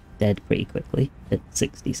you'd be dead pretty quickly at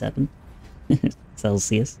 67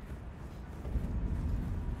 Celsius.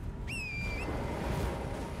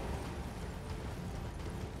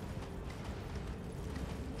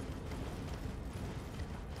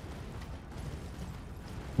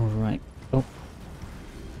 Alright. Oh.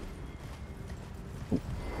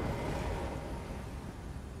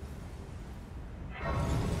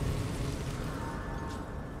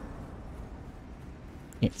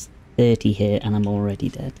 It's 30 here and I'm already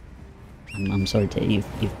dead. I'm sorry to hear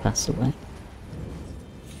you've passed away.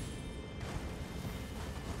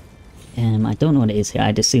 I don't know what it is here.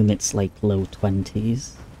 I'd assume it's like low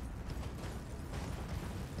 20s.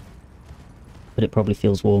 But it probably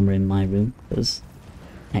feels warmer in my room because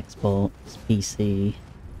Xbox, PC,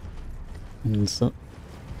 and such.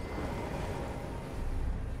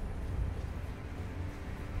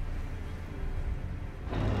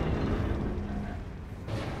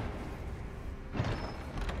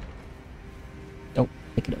 Oh,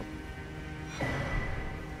 pick it up.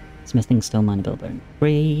 Smithing stone mine bearing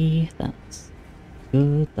 3. That's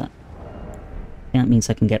good. That means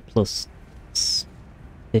I can get plus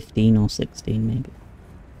 15 or 16 maybe.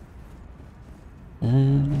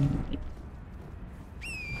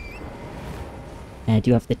 Do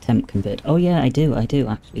you have the temp convert? Oh yeah, I do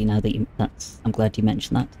actually. Now that I'm glad you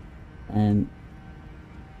mentioned that.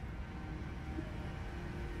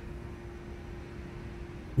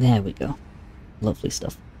 There we go. Lovely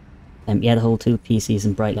stuff. Yeah, the whole 2 PCs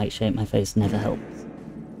and bright light shape my face never helps.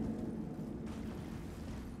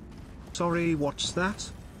 Sorry, what's that?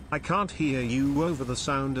 I can't hear you over the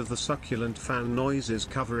sound of the succulent fan noises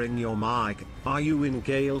covering your mic. Are you in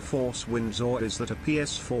gale force winds or is that a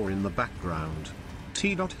PS4 in the background?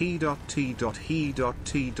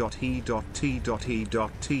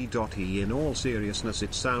 T.he.t.he.t.he.t.he.t.he. In all seriousness,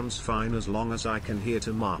 it sounds fine as long as I can hear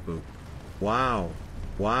Tamapu. Wow.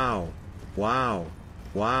 Wow. Wow.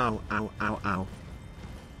 Wow. Ow, ow, ow.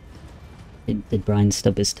 Did Brian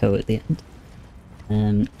stub his toe at the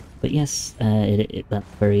end? But yes, that's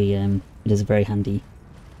very, it is a very handy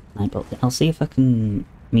Nightbot. I'll see if I can,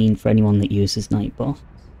 for anyone that uses Nightbot,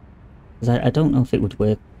 because I don't know if it would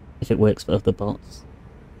work, if it works for other bots.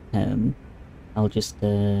 I'll just,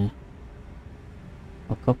 I'll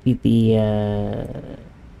copy the,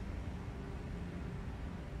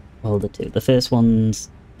 well, the two. The first one's,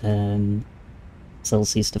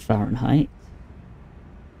 Celsius to Fahrenheit.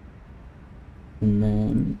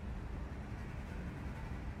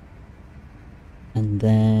 And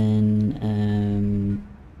then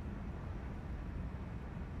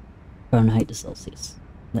Fahrenheit to Celsius.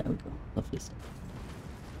 There we go. Lovely stuff.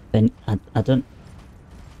 Then I don't.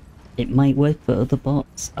 It might work for other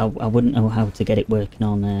bots. I wouldn't know how to get it working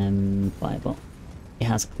on Firebot. It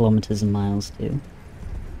has kilometers and miles too.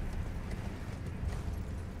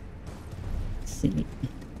 Let's see.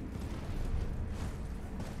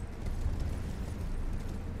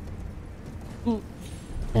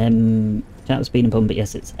 Chat was being a bum, but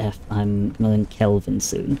yes, it's F. I'm gonna learn Kelvin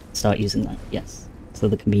soon. Start using that, yes. So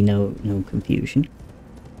there can be no confusion.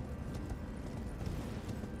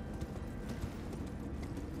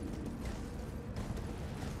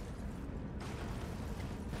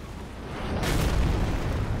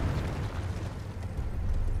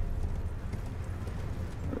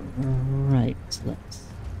 Right, so let's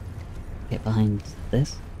get behind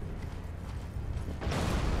this.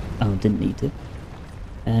 Oh, didn't need to.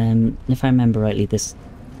 If I remember rightly, this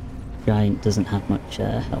giant doesn't have much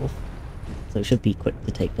health, so it should be quick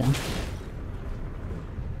to take down.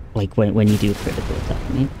 Like when you do a critical attack,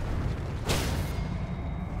 I mean.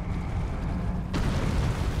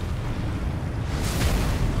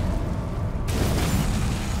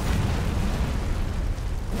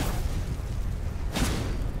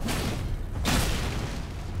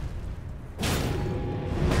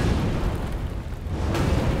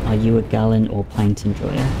 Are you a gallon or pint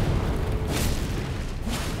enjoyer?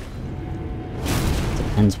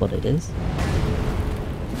 Depends what it is.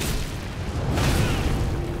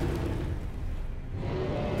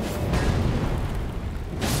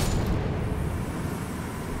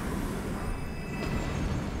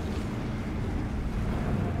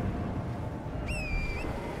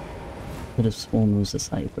 Could have sworn there was a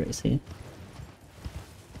site of grace here.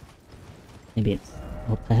 Maybe it's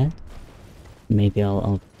up ahead. Maybe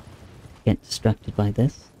I'll get distracted by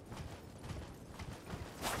this.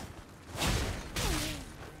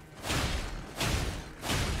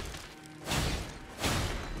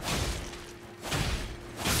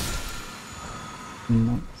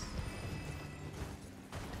 Nice.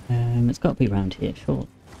 It's got to be around here, sure.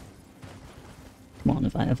 Come on,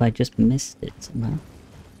 have I just missed it somehow?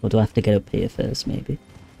 Or do I have to get up here first, maybe?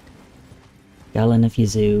 Gallon of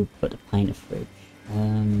Yazoo, but a pint of fridge.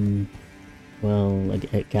 Well,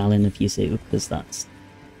 a gallon of Yazoo, because that's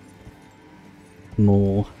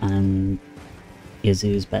more, and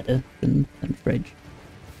Yazoo's better than fridge.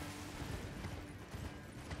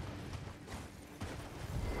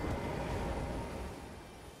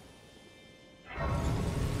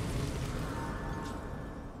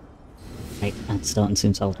 Right, it's starting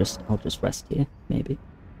soon, so I'll just rest here, maybe.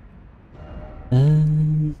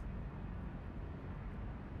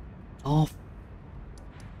 Oh.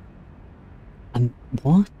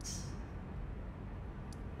 What?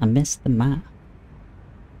 I missed the map.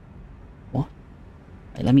 What?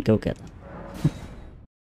 Right, let me go get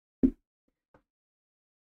that.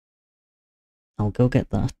 I'll go get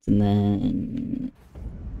that, and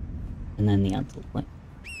then the antler play.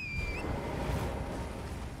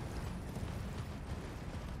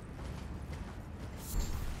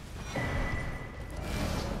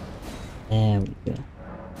 There we go.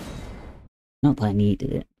 Not that I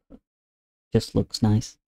needed it, but just looks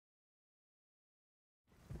nice.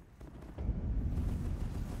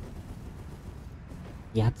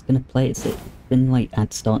 Yeah, it's gonna play. It's been like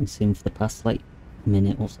ad starting soon for the past like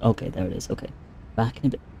minute or so. Okay, there it is. Okay, back in a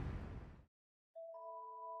bit.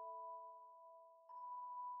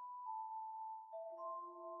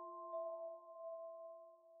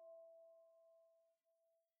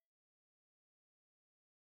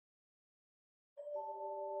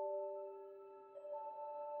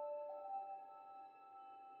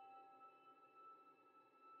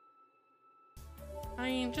 I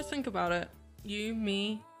mean, just think about it. You,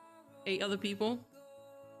 me, 8 other people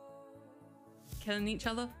killing each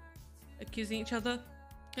other, accusing each other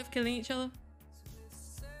of killing each other.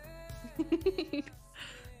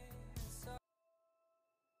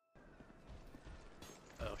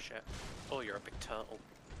 Oh shit. Oh, you're a big turtle.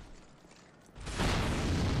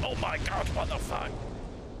 Oh my god, what the fuck?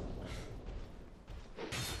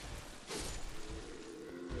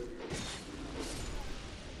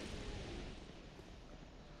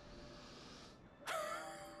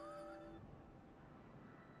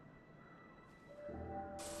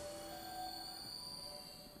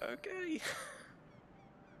 Okay.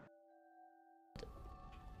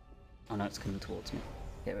 Oh no, it's coming towards me.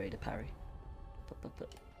 Get ready to parry.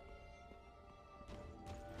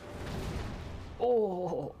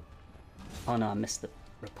 Oh! Oh no, I missed the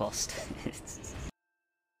riposte.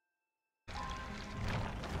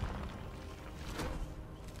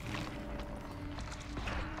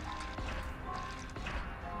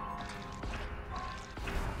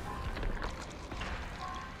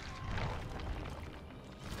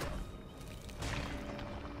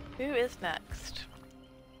 Who is next?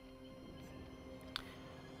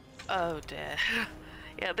 Oh dear.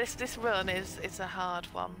 Yeah, this run is a hard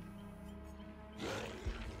one.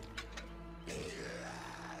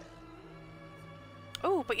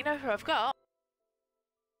 Oh, but you know who I've got?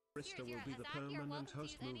 Krista will be the permanent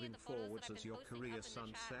host moving forwards as your career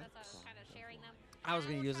sunsets. I was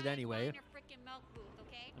gonna use it anyway.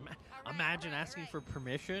 Imagine asking for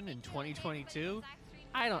permission in 2022?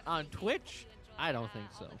 On Twitch? I don't think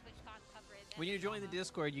so. When you join the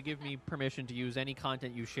Discord, you give me permission to use any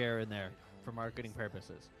content you share in there for marketing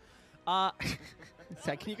purposes. Can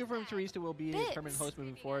you confirm Teresa will be a permanent host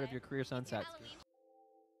moving forward of your career sunsets?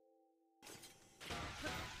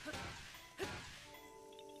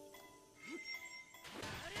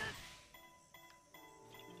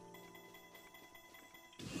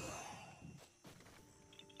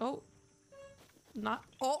 Oh. Not.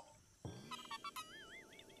 Oh.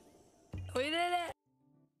 We did it.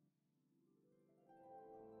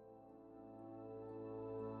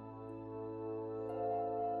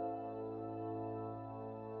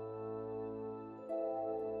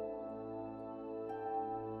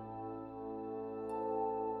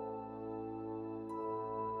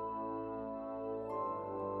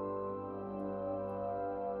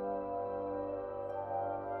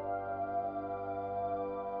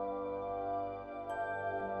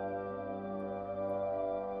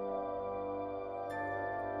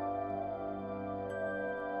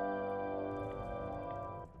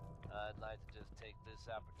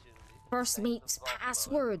 First mate's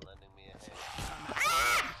password.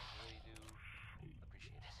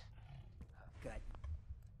 Good.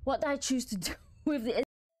 What I choose to do with the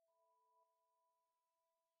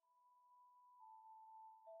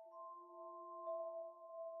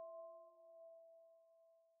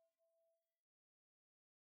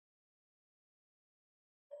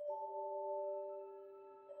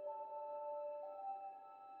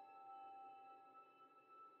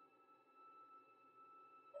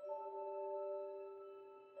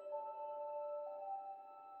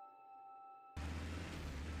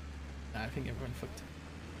I think everyone fucked.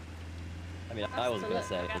 I mean, I was gonna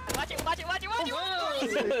say. Watch it, watch it, watch it, watch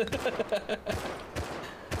it!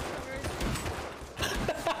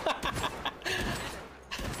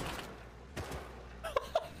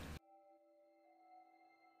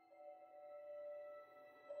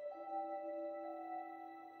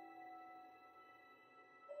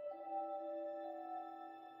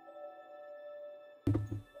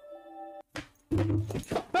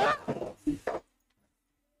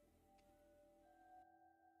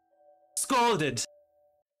 Scalded!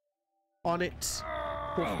 On it,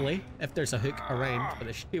 hopefully, if there's a hook around, but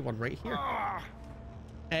there should be one right here.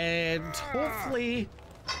 And hopefully,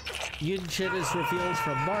 Yunjin is revealed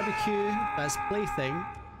from Barbecue as plaything.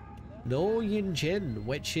 No Yunjin,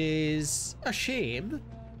 which is a shame,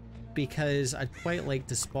 because I'd quite like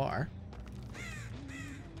to spar.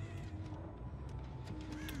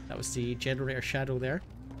 That was the generator shadow there.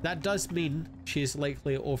 That does mean she's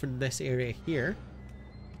likely over in this area here.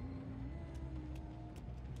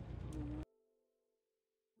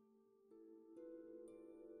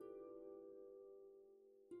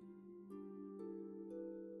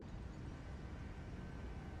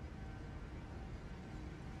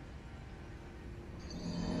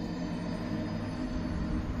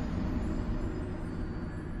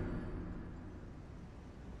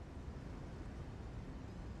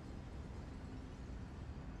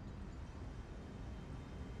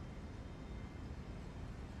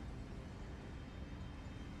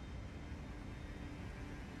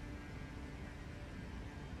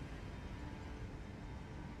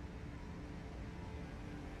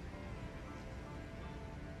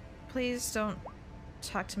 Please don't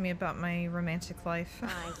talk to me about my romantic life.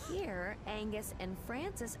 I hear Angus and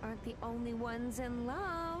Francis aren't the only ones in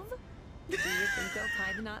love. Do you think they'll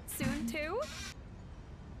tie the knot soon, too?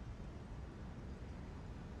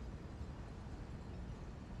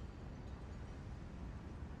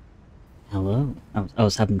 Hello. I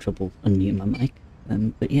was having trouble unmuting my mic,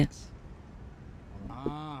 but yes.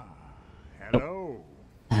 Ah, hello.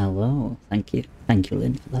 Oh, hello. Thank you,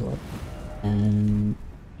 Lynn, for that love.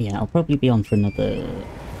 Yeah, I'll probably be on for another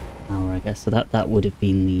hour, I guess. So that would have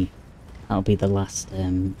been that'll be the last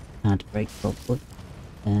ad break probably.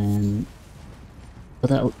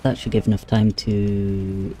 But that should give enough time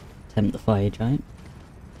to tempt the fire giant,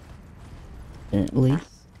 at least.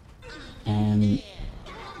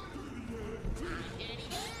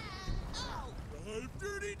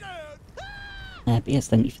 But yes,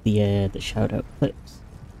 thank you for the shout out clips.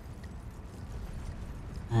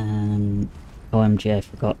 OMG, I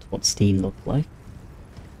forgot what Steam looked like.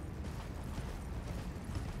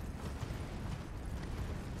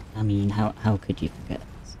 I mean, how could you forget?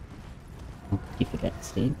 How could you forget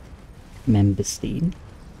Steam? Member Steam.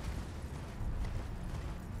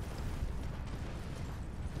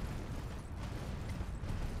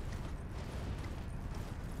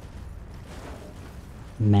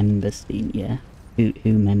 Member Steam, yeah.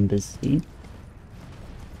 Who members Steam?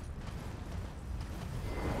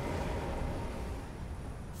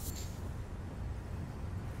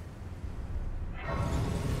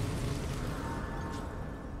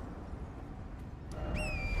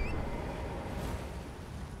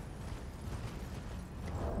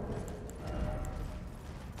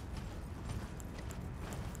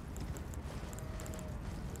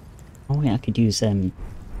 Oh yeah, I could use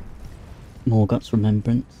Morgoth's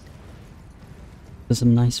Remembrance for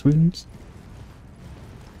some nice runes.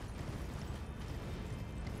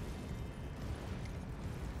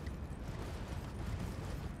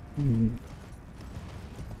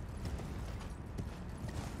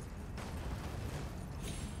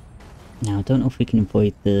 Now I don't know if we can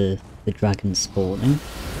avoid the dragon spawning.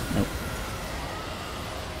 Nope.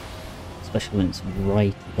 Especially when it's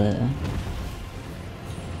right there.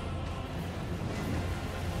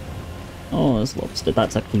 Oh, there's lobster.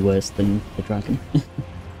 That's actually worse than the dragon.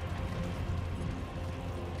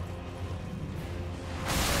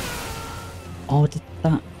 Oh, did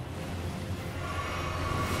that...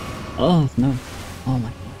 Oh, no. Oh my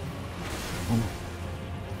god. Oh my...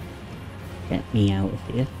 Get me out of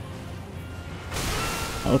here.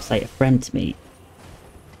 That looks like a friend to me.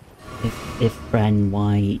 If friend,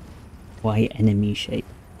 why enemy shape?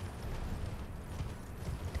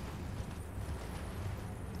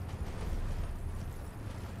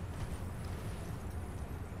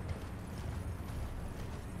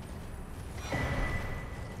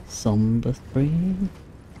 Somber 3? I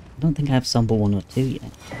don't think I have Somber 1 or 2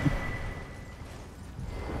 yet.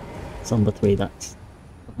 Somber 3, that's...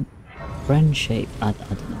 friend shape? I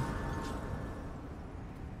don't know.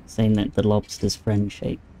 Saying that the lobster's friend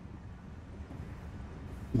shape.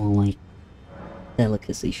 More like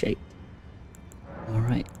delicacy shaped.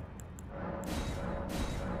 Alright.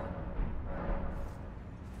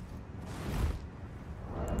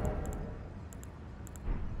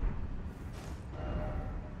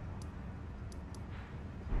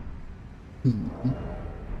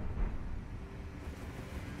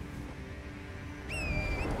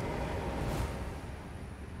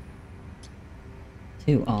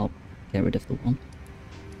 Two, I'll get rid of the one.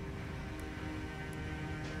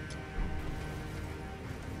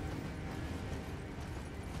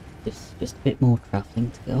 Just a bit more travelling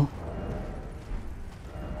to go.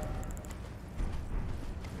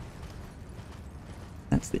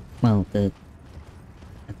 That's I'd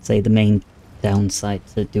say the main downside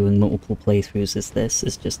to doing multiple playthroughs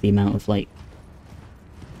is just the amount of the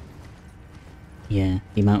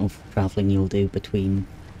amount of travelling you'll do between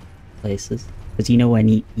places. Because you know when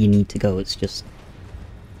you need to go, it's just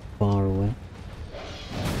far away.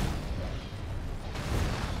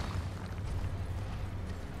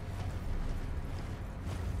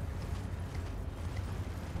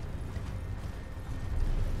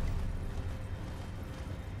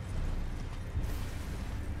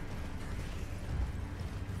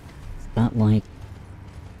 Is that like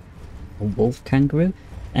a wolf kangaroo?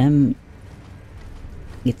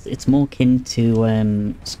 It's more akin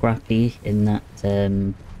to Scrappy in that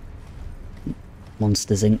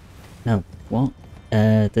Monsters Inc. No, what?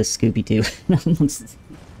 The Scooby-Doo.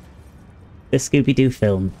 The Scooby-Doo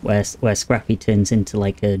film where Scrappy turns into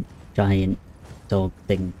like a giant dog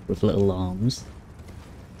thing with little arms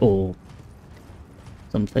or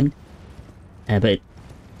something. But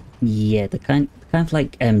yeah, the kind of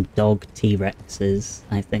like dog T-Rexes,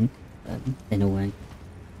 I think, in a way.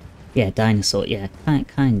 Yeah, dinosaur, yeah,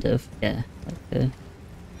 kind of, yeah, like a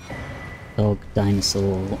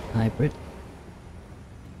dog-dinosaur hybrid.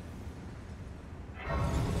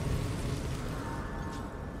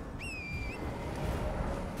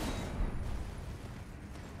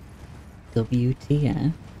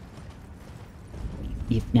 WTF?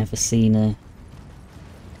 You've never seen a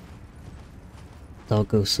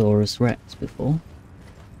Dogosaurus Rex before?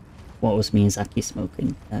 What was Miyazaki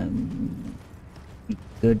smoking?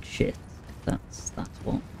 Good shit. That's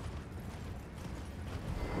what.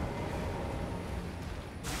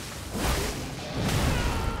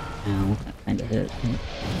 Ow, that kinda hurt me.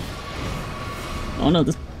 Oh no,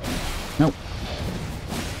 this... Nope.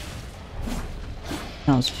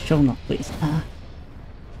 No, show not, please. Ah.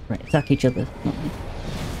 Right, attack each other, not me.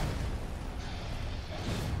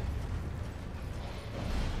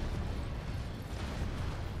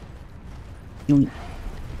 Yoink.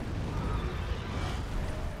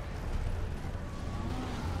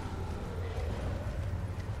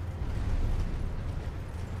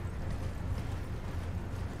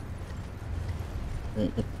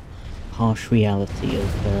 The harsh reality of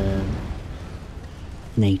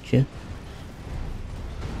nature.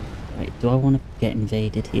 Right, do I want to get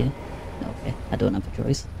invaded here? Okay, I don't have a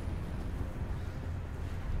choice.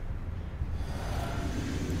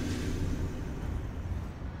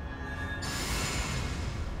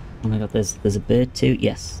 Oh my god, there's a bird too?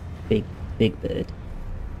 Yes, big bird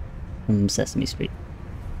from Sesame Street.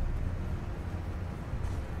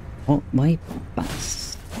 What? Why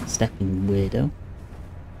backstepping, weirdo?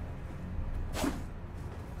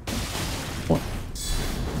 What?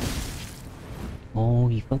 Oh,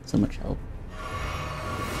 you've got so much help.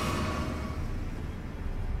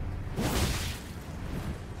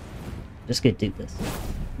 Just gonna do this.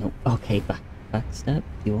 No, okay, backstep,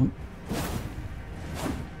 do you want?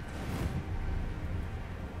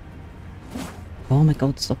 Oh my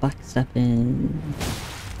god, stop backstepping.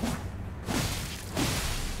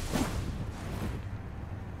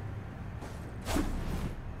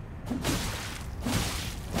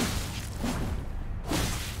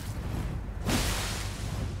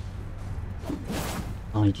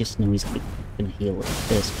 Oh, I just know he's gonna heal at the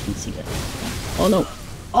first piece he gets. Oh no!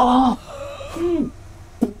 Oh!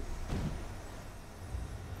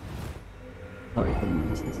 Sorry for the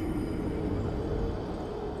noises.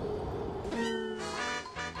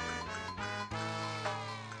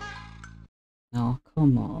 Oh,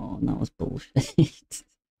 come Oh, that was bullshit.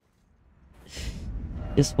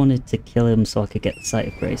 Just wanted to kill him so I could get the sight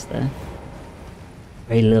of grace there.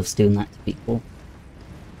 Ray loves doing that to people.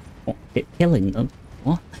 What? Killing them?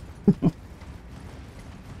 What?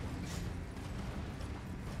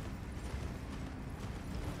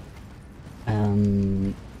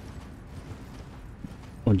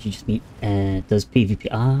 What did you just meet? Does PvP?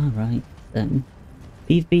 Ah, right.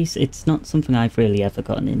 PvP, it's not something I've really ever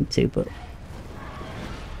gotten into, but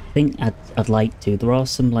I think I'd like to. There are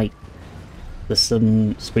some, like, there's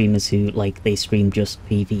some streamers who, like, they stream just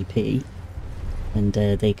PvP, and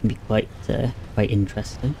they can be quite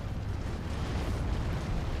interesting.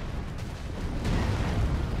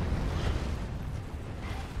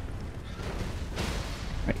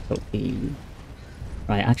 Right, okay.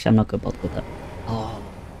 Right, actually I'm not gonna bother with that. Oh.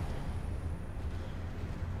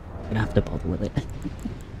 I'm gonna have to bother with it.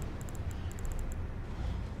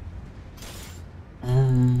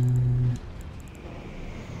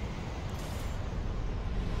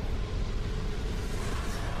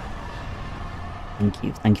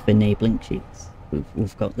 Thank you for enabling cheats.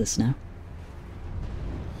 We've got this now.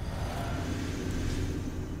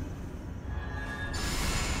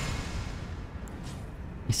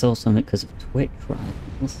 I saw something because of Twitch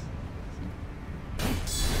rivals.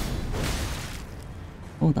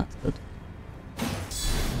 Oh, that's good.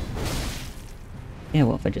 Yeah,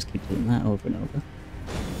 what if I just keep doing that over and over?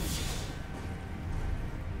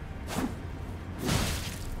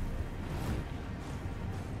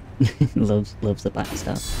 loves the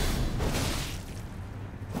backstab.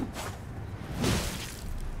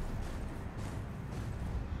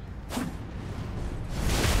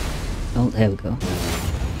 Oh, there we go.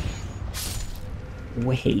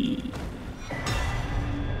 Wait.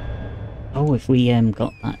 Oh, if we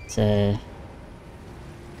got that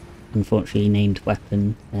unfortunately named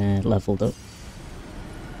weapon leveled up,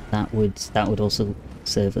 that would also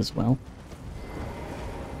serve as well.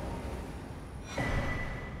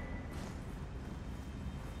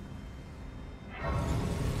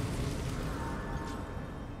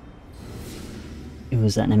 It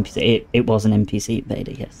was an NPC. It was an NPC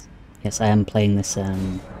beta. Yes, yes. I am playing this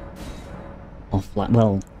offline.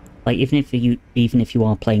 Well, like even if you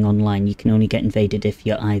are playing online, you can only get invaded if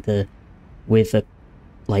you're either with a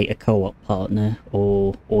co-op partner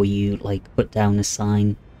or you like put down a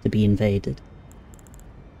sign to be invaded.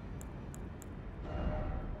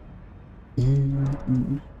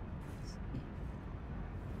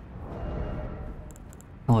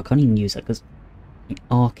 Oh, I can't even use that because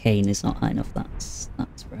arcane is not high enough. That's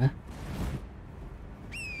rare.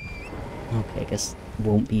 Okay, I guess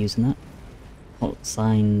won't be using that. Hot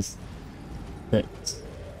signs that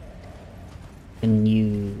can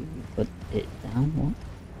you put it down? What?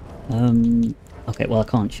 Okay, well I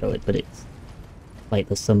can't show it, but it's like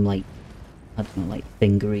there's some like I don't know, like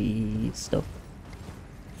fingery stuff.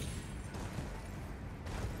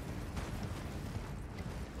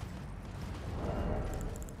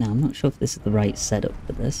 Now I'm not sure if this is the right setup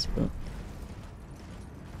for this, but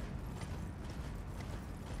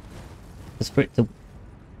because for it to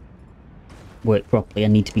work properly I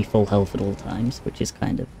need to be full health at all times, which is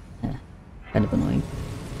kind of annoying.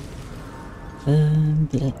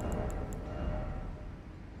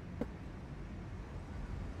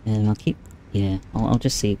 And I'll keep, yeah, I'll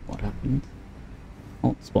just see what happens.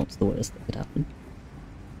 What's the worst that could happen?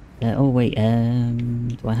 Oh wait,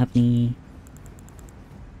 do I have any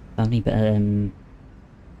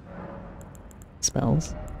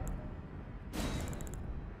spells?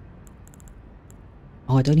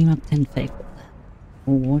 Oh, I don't even have 10 faith.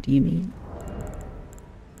 Oh, what do you mean?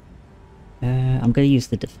 I'm gonna use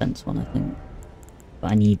the defense one, I think.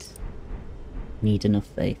 But I need enough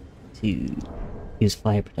faith to use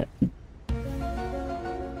fire protection.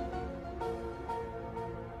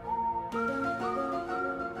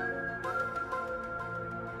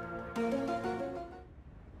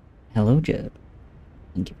 Hello, Jerb.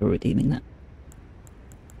 Thank you for redeeming that.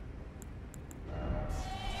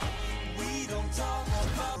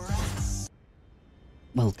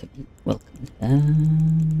 Welcome, welcome.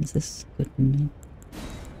 Is this good for me?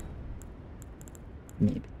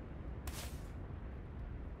 Maybe.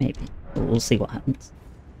 Maybe. We'll see what happens.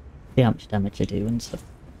 See how much damage I do and stuff.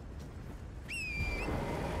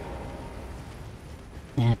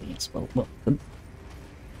 Yeah, but yes, well, welcome.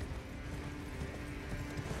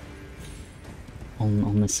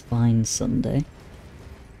 On this fine Sunday.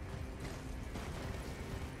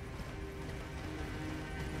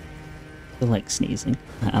 I feel like sneezing.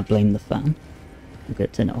 I blame the fan. I'm gonna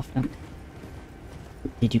turn it off now.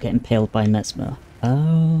 Did you get impaled by Mesmer?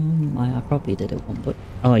 Oh, I probably did at one point.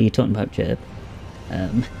 Oh, are you talking about Jerb?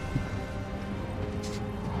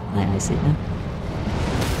 I see now.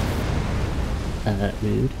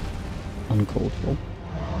 Rude. Uncalled for.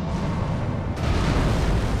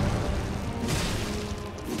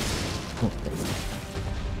 Oh, there we go.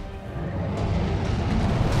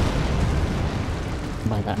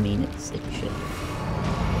 By that I mean it's sick shit.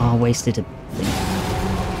 Oh, I wasted a thing.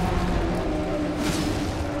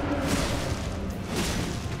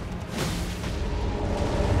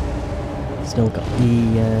 Still got the,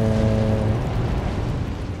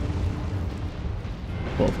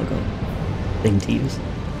 what have I got? Thing to use.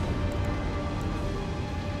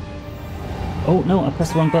 Oh no, I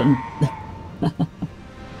pressed the wrong button.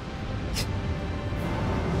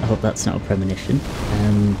 I hope that's not a premonition.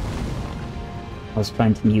 I was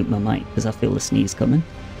trying to mute my mic because I feel the sneeze coming.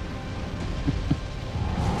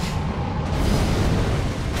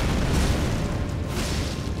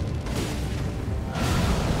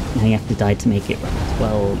 Now you have to die to make it right.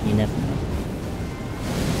 Well, you never know.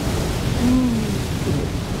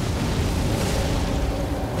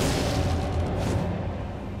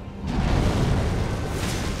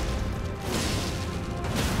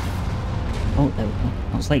 Oh, there we go.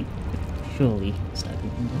 I was like, surely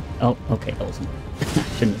stabbing him there. Oh, okay, that wasn't. I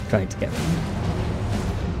shouldn't have tried to get around.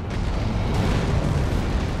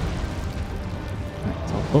 Right,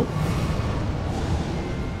 so, oh.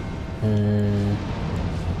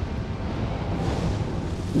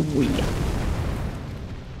 Yeah.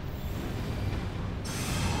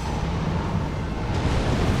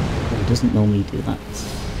 Well, it doesn't normally do that.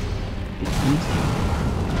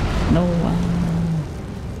 No,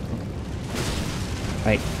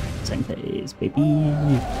 Right, second phase, baby.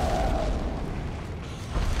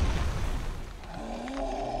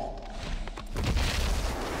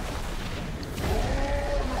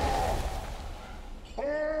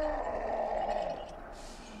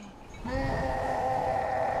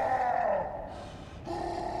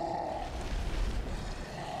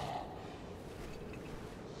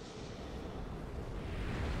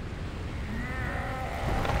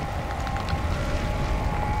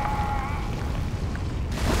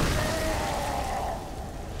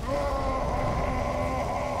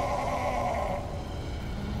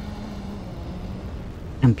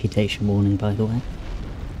 Amputation warning, by the way.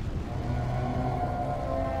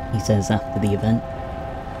 He says after the event.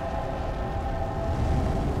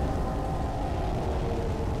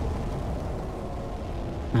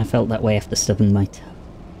 I felt that way after stubbing my toe.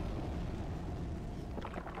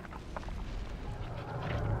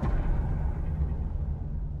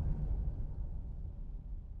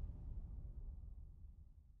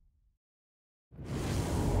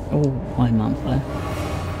 Oh, why am I on fire?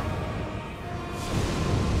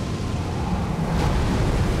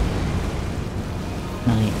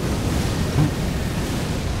 Right.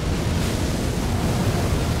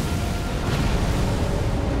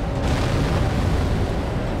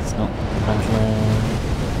 It's not bad.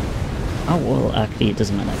 Oh well, actually it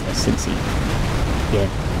doesn't matter since he, yeah,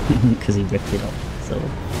 because he ripped it off. So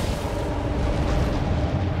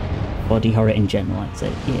body horror in general, I'd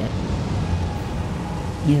say, yeah.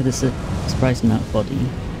 Yeah, there's a surprising amount of body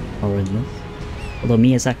horror in this. Although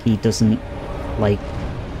Miyazaki doesn't like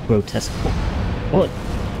grotesque. What?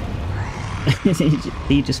 Did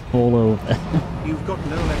he just fall over? You've got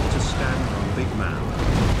no leg to stand on, big man.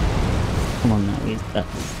 Come on now,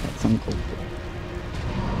 that's uncalled for.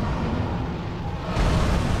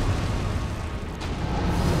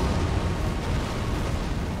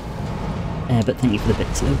 But thank you for the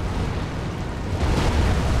bits, Lou.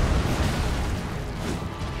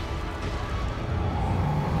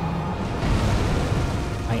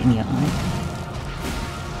 Right in your eye.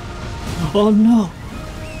 Oh no!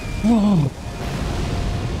 Whoa!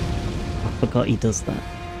 I forgot he does that.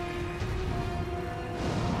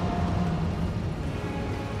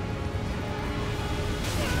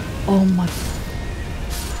 Oh my...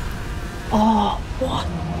 Oh, what?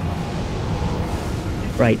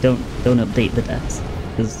 Right, don't update the deaths,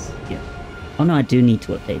 because, yeah. Oh no, I do need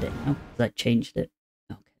to update it now, because I changed it.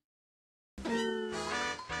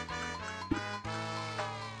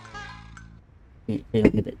 Okay.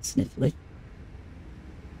 Feeling a bit sniffly.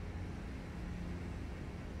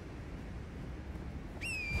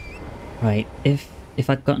 Right, if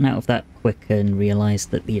I'd gotten out of that quicker and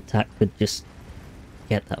realised that the attack could just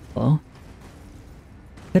get that far,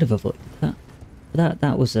 could have avoided that. But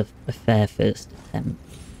that was a fair first attempt.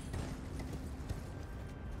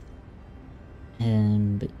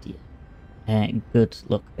 But yeah. Good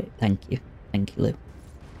luck, babe. Thank you, Lou.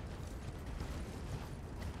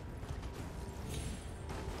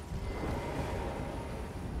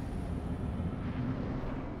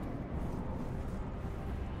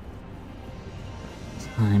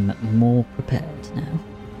 I'm more prepared now.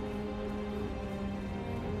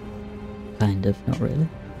 Kind of, not really.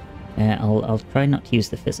 I'll try not to use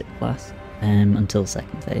the physics class until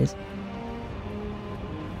second phase.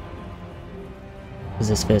 Because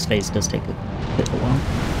this first phase does take a bit of a while.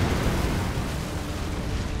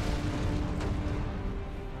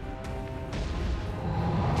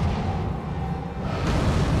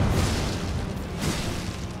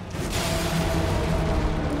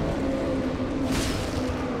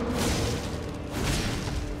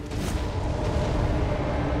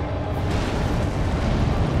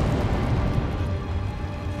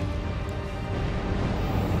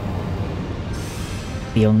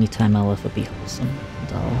 The only time I'll ever be wholesome,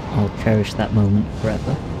 and I'll cherish that moment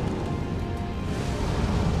forever.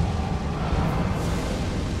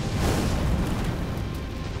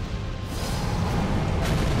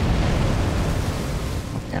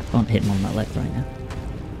 Okay, I can't hit him on that leg right now.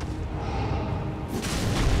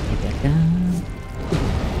 Maybe I can.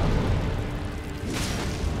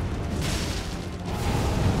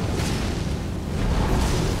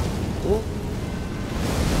 Oh.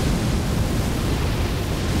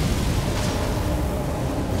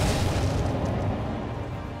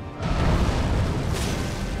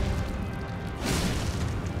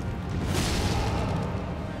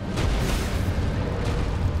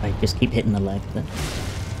 Just keep hitting the leg then.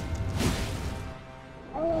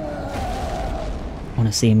 I want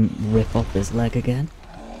to see him rip off his leg again.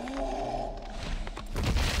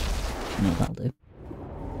 No, that'll do.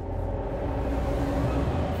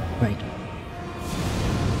 Right.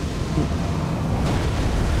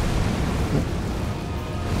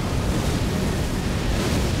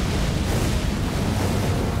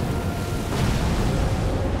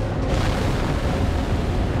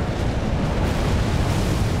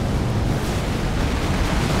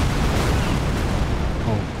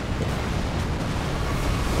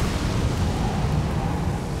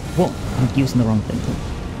 What? I'm using the wrong thing.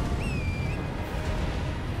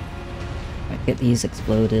 Right, get these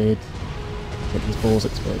exploded. Get these balls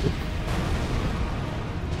exploded.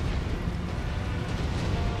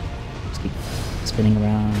 Just keep spinning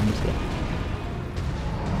around.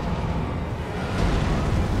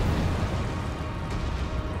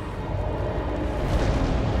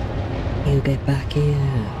 Yeah. You get back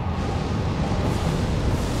here.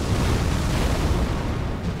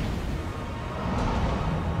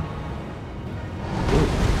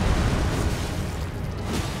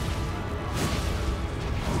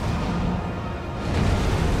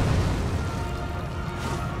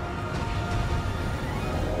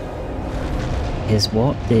 Is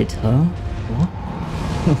what did her? What?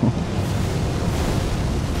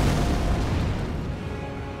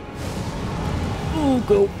 Oh,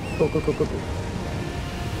 go. Go, go, go, go, go.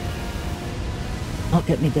 Not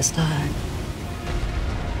get me this time.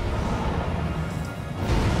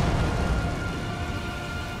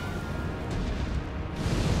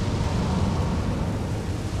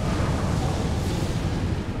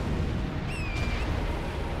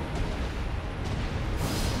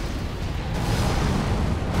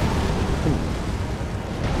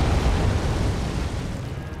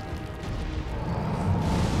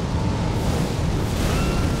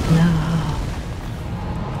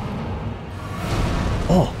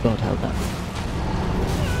 Oh god, how'd that?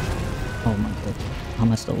 Oh my god. How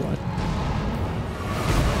am I still alive?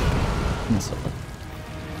 Am I still alive?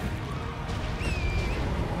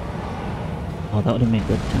 Oh, that would have made a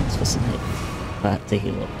good chance for some hits. If I had to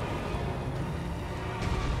heal up.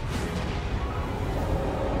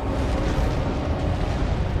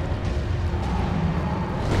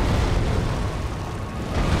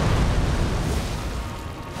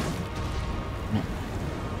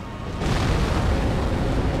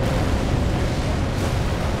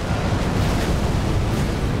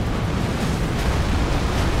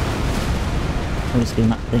 I was doing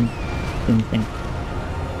that thing. Doing the thing.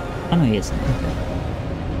 Oh no, he isn't. Okay.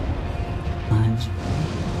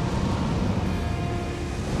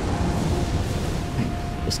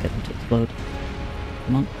 Just get them to explode.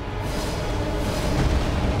 Come on.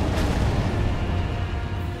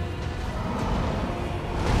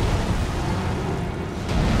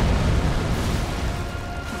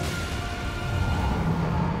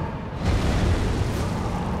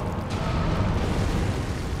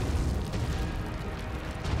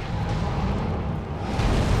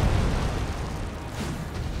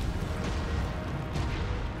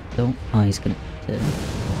 Don't. Oh, he's gonna turn.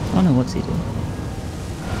 Oh no, what's he doing?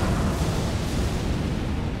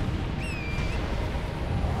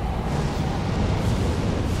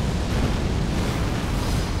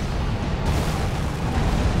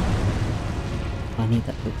 I need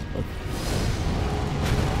that to explode.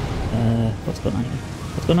 What's going on here?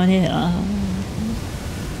 What's going on here?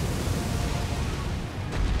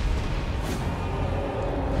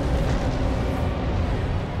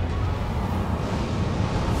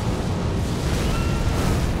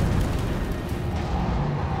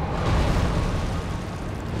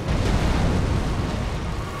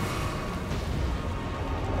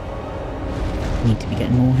 Need to be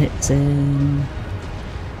getting more hits in.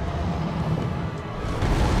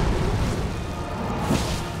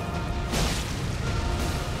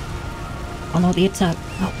 Oh no, the attack!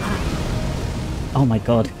 Oh my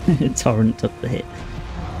god, Torrent took the hit.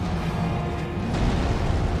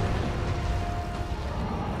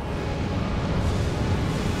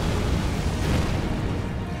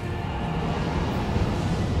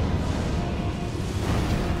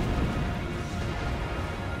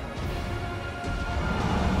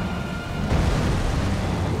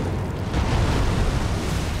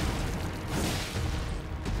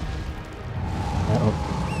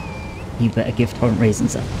 You better give torrent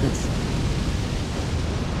raisins after this.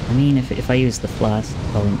 I mean, if I use the flask,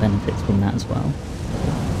 torrent benefits from that as well.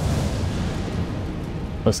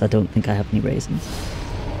 Plus, I don't think I have any raisins.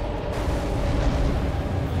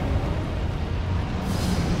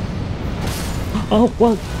 Oh,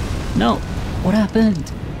 whoa! No! What happened?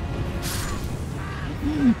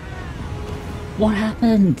 What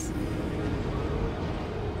happened?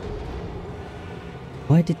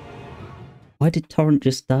 Why did Torrent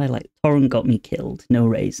just die? Like, Torrent got me killed. No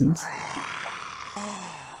raisins.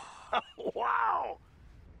 Wow!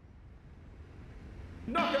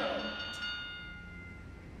 Knockout!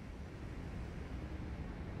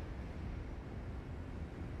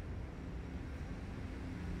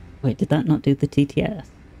 Wait, did that not do the TTS?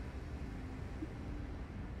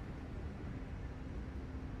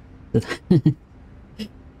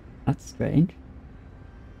 That's strange.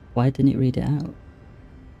 Why didn't it read it out?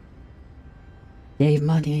 Save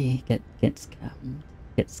money! Get scammed.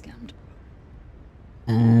 Get scammed.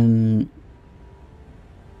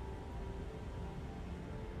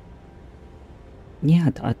 Yeah,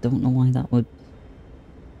 I don't know why that would...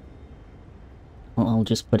 Well, I'll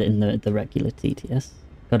just put it in the regular TTS.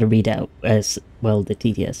 Gotta read out as well the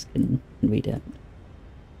TTS can read out.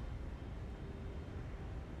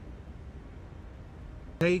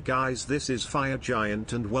 Hey guys, this is Fire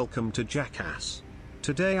Giant and welcome to Jackass.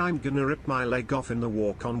 Today I'm gonna rip my leg off in the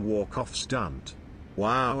walk-on walk-off stunt.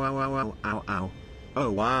 Wow, wow, wow, wow, ow, ow. Oh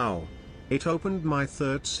wow. It opened my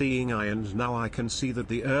third seeing eye and now I can see that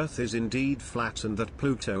the Earth is indeed flat and that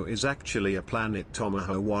Pluto is actually a planet.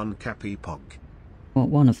 Tomaho 1 Cappy Pock. Well,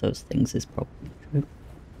 one of those things is probably true.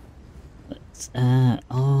 But,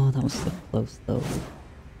 oh, that was so close though.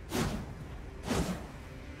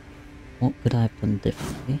 What could I have done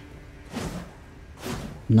differently?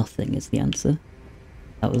 Nothing is the answer.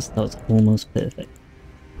 That was almost perfect.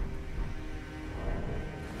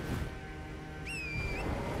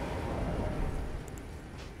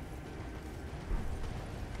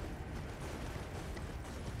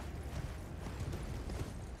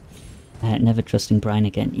 Never trusting Brian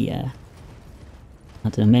again, yeah. I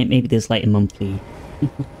don't know, maybe there's like a monthly...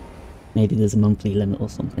 maybe there's a monthly limit or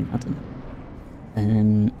something, I don't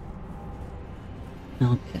know.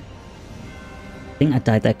 Okay. I think I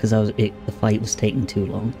died there because the fight was taking too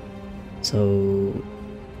long. So...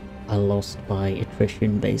 I lost by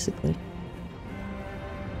attrition, basically.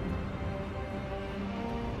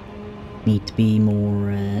 Need to be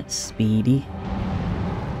more speedy.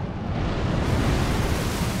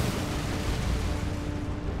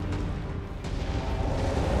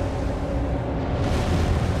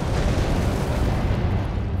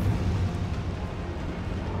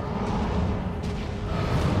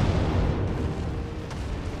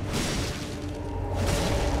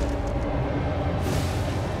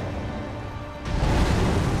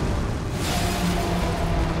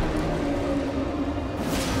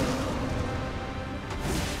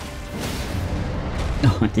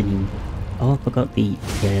 I didn't even... Oh, I forgot the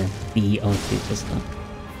R2 does that.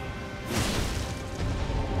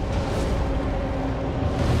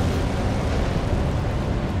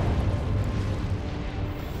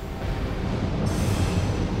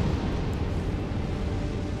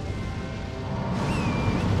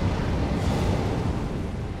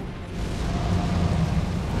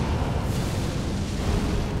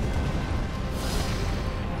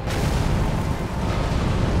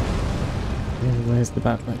 Where's the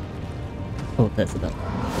bad light? Oh, there's the bad light.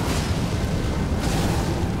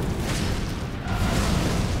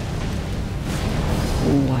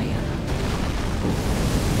 Oh, I am.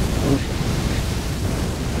 Oh, shit.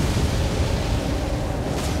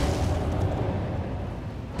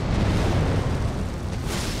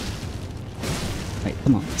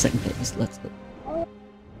 Come on, second phase, let's go.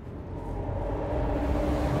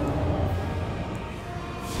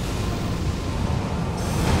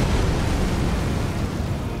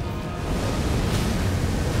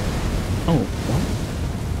 Oh, what?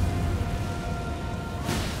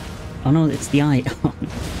 Oh no, it's the eye.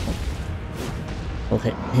 Well,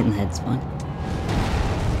 hitting the head's fine.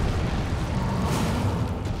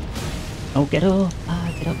 Oh, get up!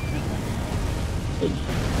 Ah, get up!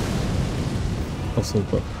 Also,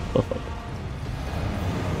 buff up.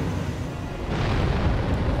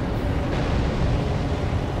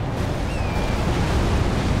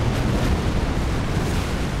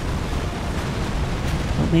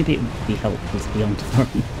 Well, maybe it would be helpful to be on turn.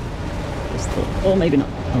 Just thought. Oh, maybe not.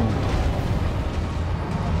 Oh.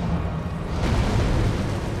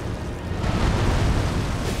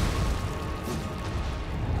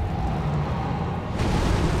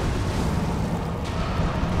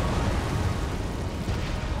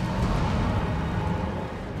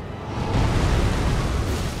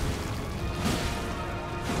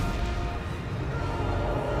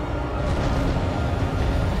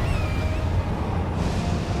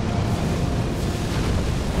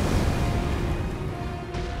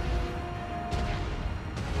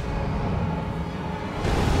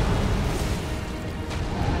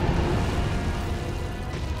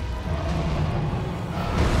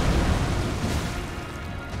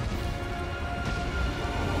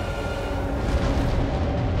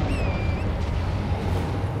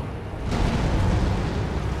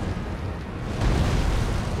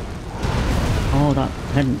 Oh, that I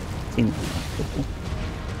hadn't seen that before.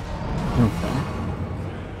 Oh, fair.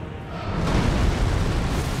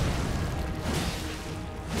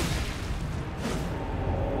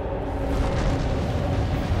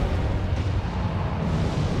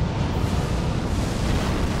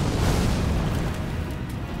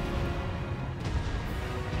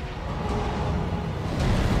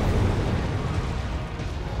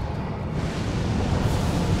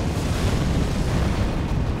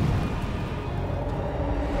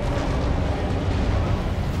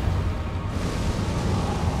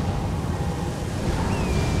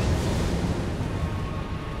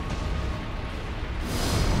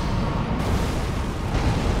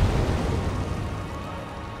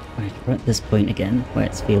 Right, we're at this point again, where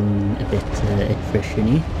it's feeling a bit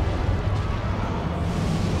attrition-y.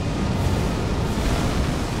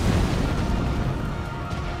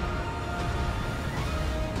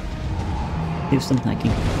 Do something I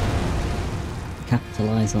can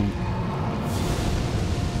capitalise on.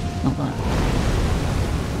 Not that.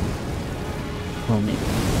 Well, maybe.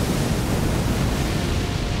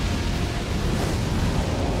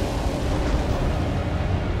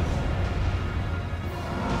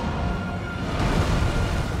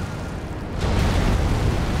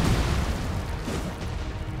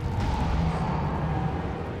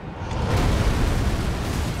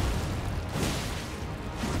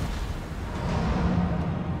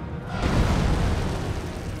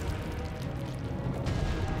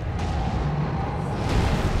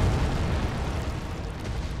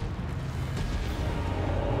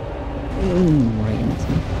 Right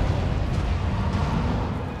into me.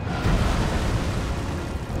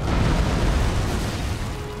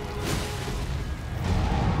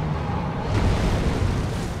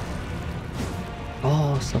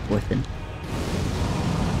 Oh, stop whiffing.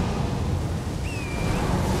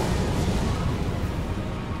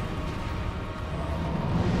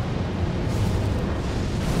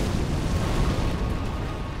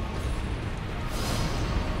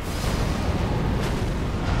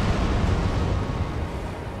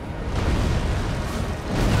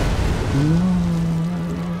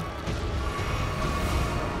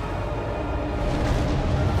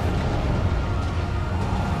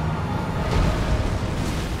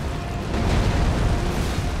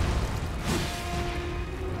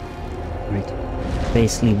 Right,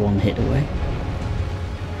 basically one hit away.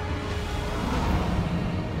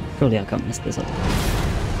 Surely I can't mess this up.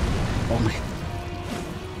 Oh my.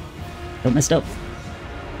 Don't mess it up.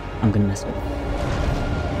 I'm gonna mess it up.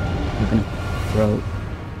 I'm gonna throw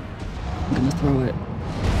it.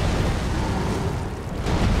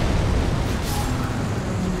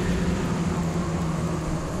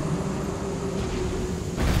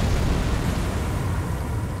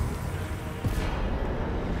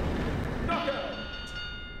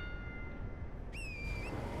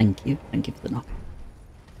 Thank you for the knock.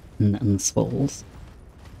 And the swallows.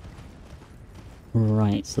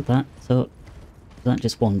 Right, so that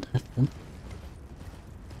just one death then.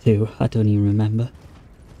 Two, I don't even remember.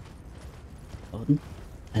 Pardon.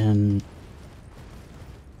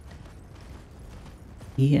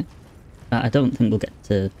 Here. I don't think we'll get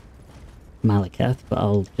to Malakath, but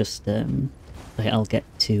I'll just I'll get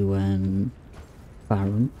to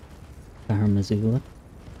Farum Azula,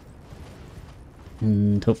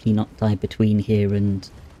 and hopefully not die between here and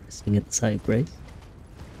resting at the site of grace.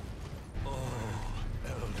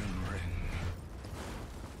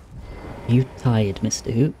 Are you tired,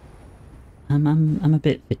 Mr. Hoop? I'm a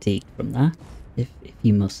bit fatigued from that, if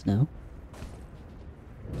you must know.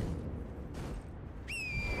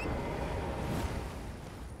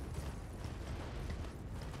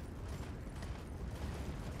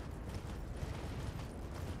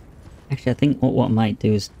 Actually, I think what I might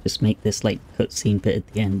do is just make this like cutscene bit at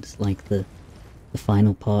the end, like the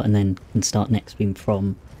final part, and then can start next stream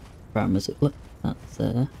from Azula. That's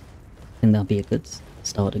I think that'll be a good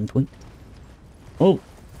starting point. Oh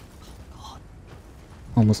God!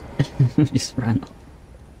 Almost just ran off.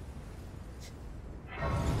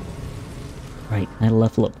 Right, can I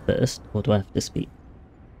level up first, or do I have to speak?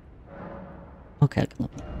 Okay, I can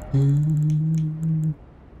level up.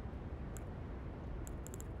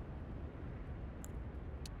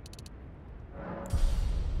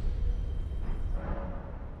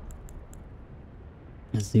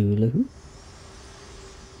 Zulu.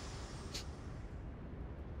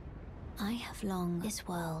 I have longed this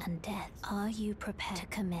world and death. Are you prepared to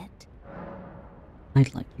commit?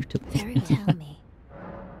 I'd like you to Very well, tell me.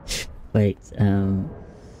 Wait, just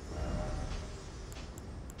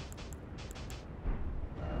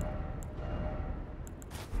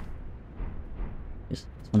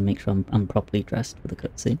want to make sure I'm properly dressed for the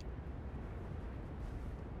cutscene.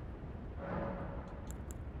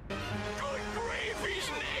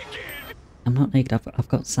 I'm not naked, I've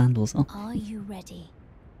got sandals on. Are you ready?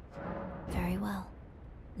 Very well.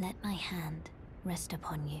 Let my hand rest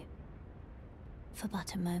upon you. For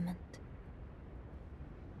but a moment.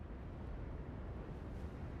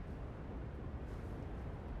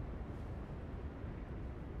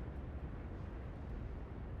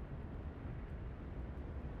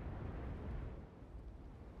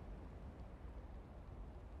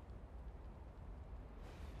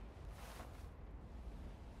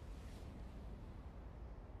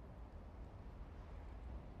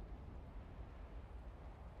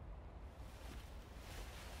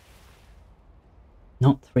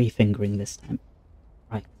 Not three fingering this time.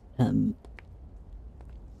 Right,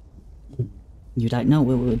 you don't know,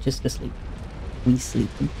 we were just asleep. We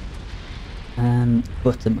sleeping.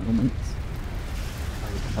 But a moment.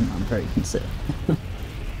 I'm very considerate.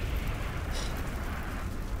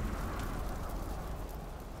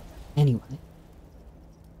 Anyway.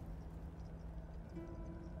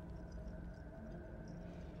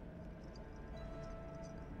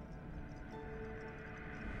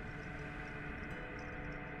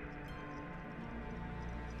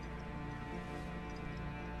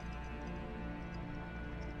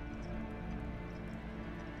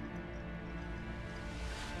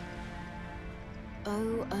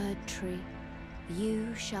 O Erd Tree,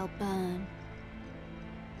 you shall burn.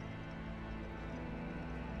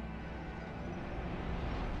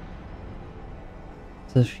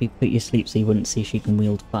 So she put you to sleep so you wouldn't see she can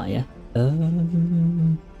wield fire?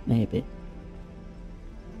 Maybe.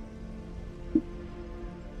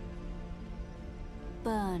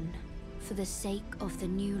 Burn for the sake of the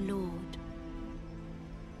new Lord.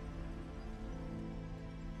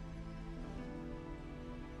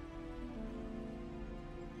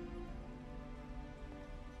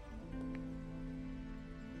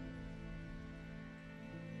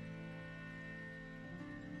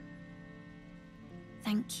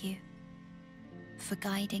 Thank you for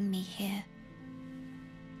guiding me here.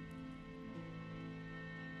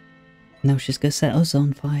 No, she's gonna set us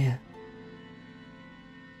on fire.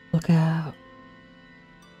 Look out.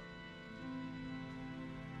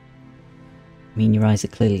 I mean, your eyes are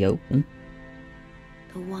clearly open.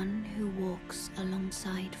 The one who walks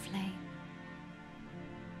alongside flame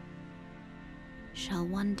shall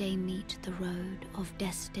one day meet the road of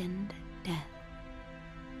destined death.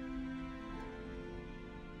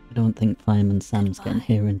 I don't think Fireman Sam's getting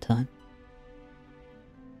here in time.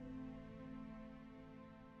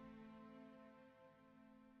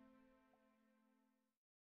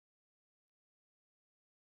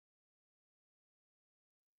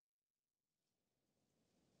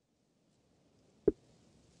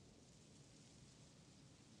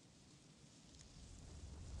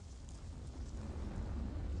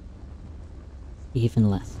 Even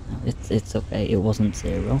less now. It's okay. It wasn't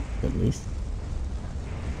 0, at least.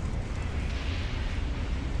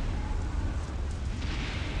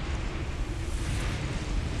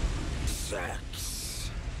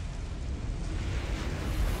 Sex.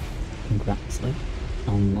 Congrats, though,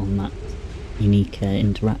 on that unique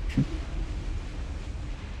interaction.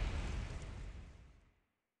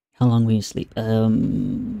 How long will you sleep?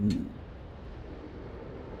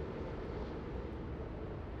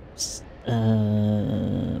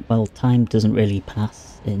 Well, time doesn't really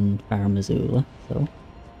pass in Farum Azula, so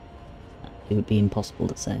it would be impossible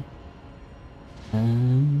to say.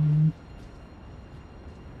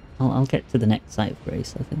 I'll get to the next site of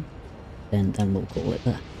grace, I think. Then we'll call it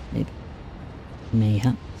that, maybe.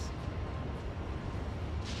 Mayhaps.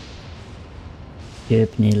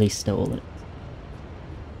 Yerb nearly stole it.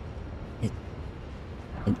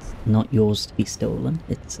 It's not yours to be stolen.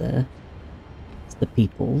 It's the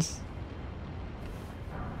people's.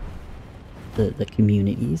 The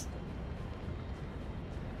communities.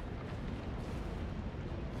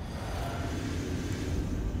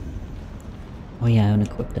 Oh yeah, I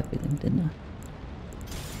unequipped everything, didn't I?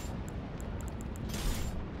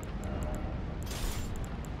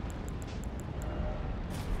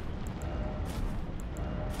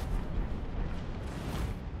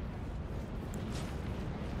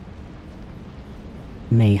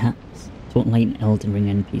 Mayhaps. Don't like an Elden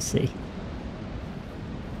Ring NPC.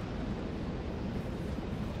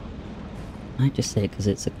 I just say it because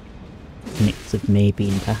it's a mix of maybe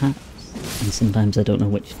and perhaps, and sometimes I don't know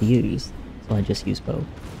which to use, so I just use both.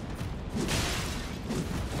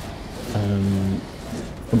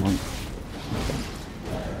 Come on.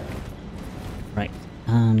 Right,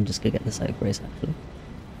 I'm just gonna get the site of grace actually.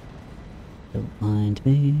 Don't mind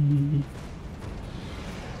me.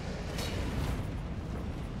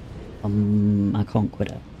 I can't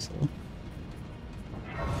quit out, so.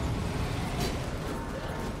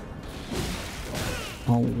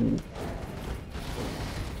 Oh.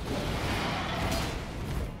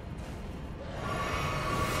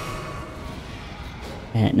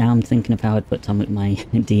 Now I'm thinking of how I'd put Tom with my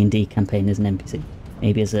D&D campaign as an NPC.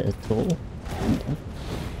 Maybe as a tall.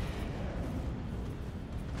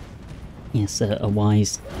 Yes, a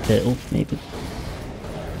wise turtle, maybe.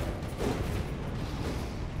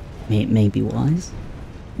 Maybe wise.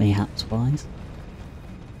 Mayhaps wise.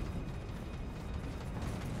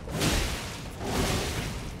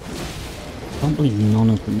 I can't believe none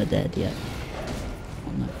of them are dead yet.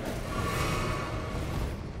 Oh no.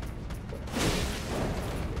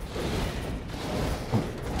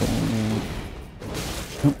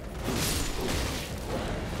 Oh.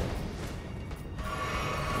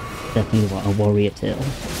 Definitely what, a warrior turtle.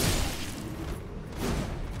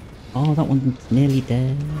 Oh, that one's nearly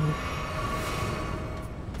dead.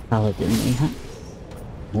 Paladin, mayhaps.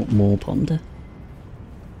 More ponder.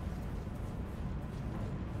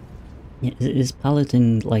 Yeah, is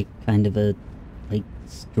Paladin like kind of a like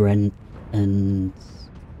strength and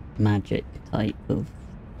magic type of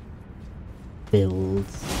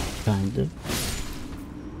builds, kind of?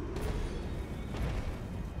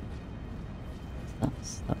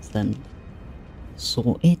 That's them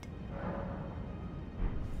sorted.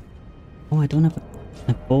 Oh, I don't have a.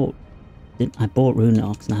 I bought rune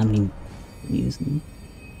arcs and I haven't even been using them.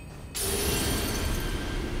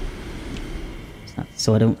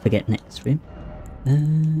 So I don't forget next stream.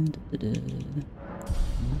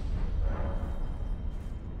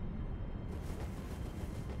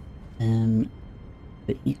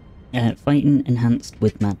 But yeah, fighting enhanced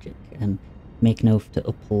with magic. Make an oath to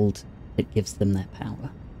uphold that gives them their power.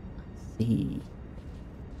 Let's see.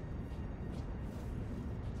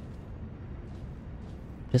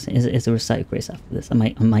 Just is there a site of grace after this? I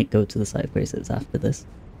might go to the site of grace that's after this.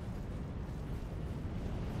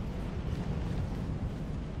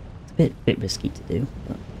 It's a bit risky to do,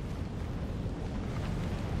 but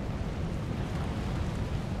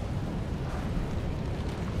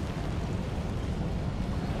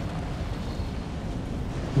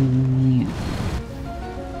yeah.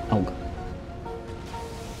 Oh god.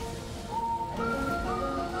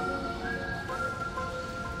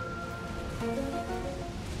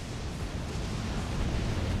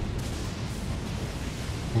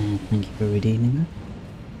 Thank you for redeeming that.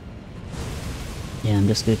 Yeah, I'm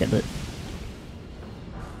just gonna get the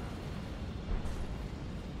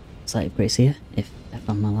site of grace here, if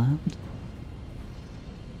I'm allowed.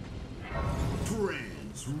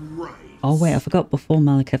 Oh wait, I forgot before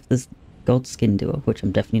Malekith there's Godskin duo, which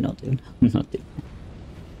I'm definitely not doing. I'm not doing it.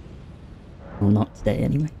 Well, not today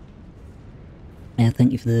anyway. Yeah,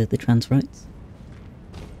 thank you for the trans rights.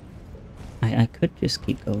 I could just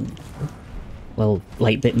keep going. Well,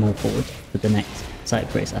 like a bit more forward for the next site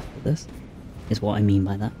of grace after this, is what I mean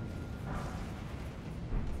by that.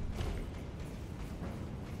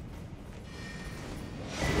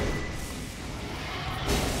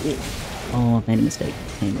 Oh, I've made a mistake.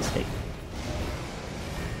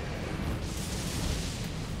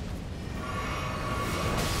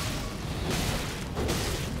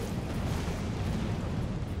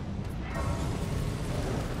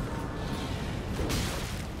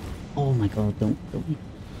 Oh my god, don't kill me.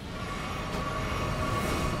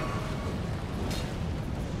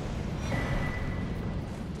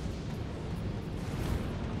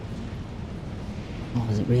 Oh,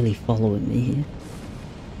 is it really following me here?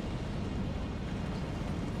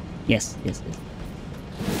 Yes, yes, yes.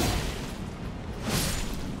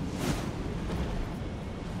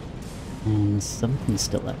 And there's something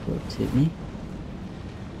still aggro to me.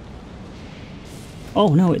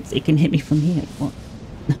 Oh no, it can hit me from here. What?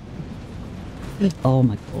 Oh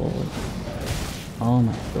my god. Oh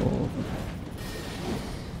my god.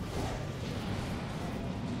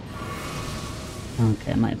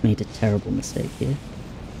 Okay, I might have made a terrible mistake here.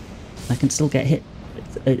 I can still get hit.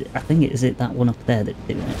 I think is it that one up there that's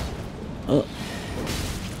doing it. Oh,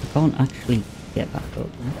 I can't actually get back up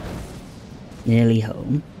now. Nearly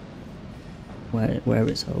home. Where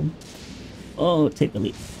is home? Oh, take the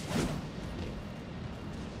leap.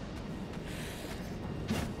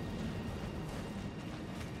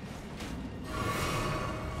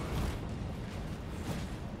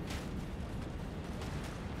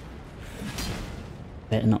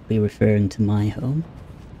 Better not be referring to my home.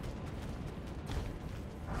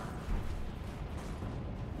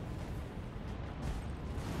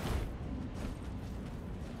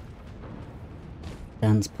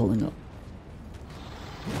 Dan's pulling up.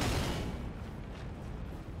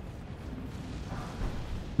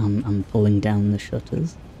 I'm pulling down the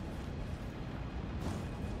shutters.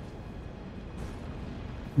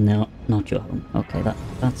 No, not your home. Okay,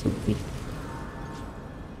 that's a relief.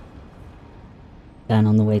 Dan,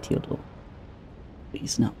 on the way to your door.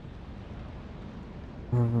 Please, no.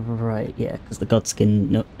 Right, yeah, because the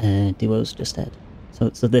Godskin duo's just dead. So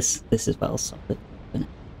this is where I'll stop it.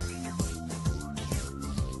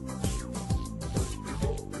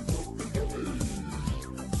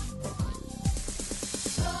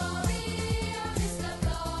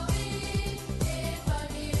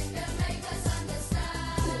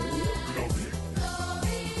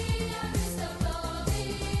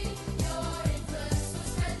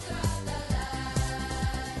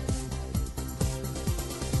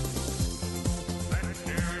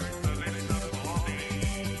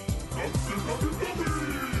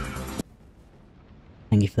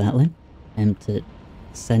 Thank you for that, Lynn. To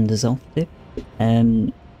send us off to.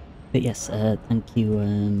 But yes, thank you,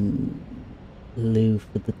 Lou,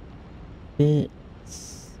 for the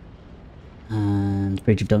bits, and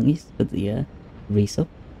Bridge of Donkeys for the resub.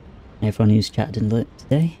 Everyone who's chatted in lit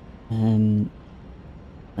today.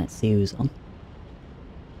 Let's see who's on.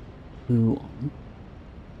 Who on?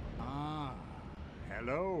 Ah,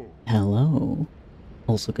 hello. Hello.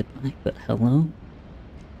 Also goodbye, but hello.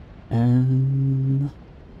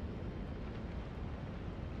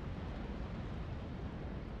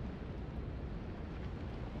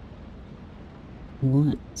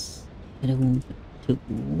 Let's head over to...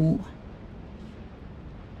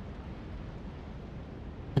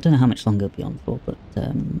 I don't know how much longer it'll be on for, but,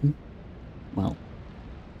 well,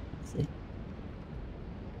 let's see.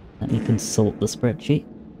 Let me consult the spreadsheet.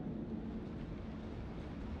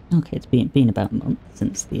 Okay, it's been about a month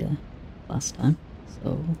since the, last time,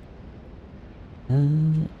 so...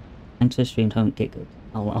 thanks for stream, don't get good.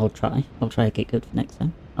 I'll try to get good for next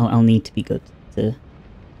time. I'll need to be good to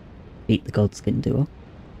beat the Godskin duo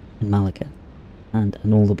and Malika and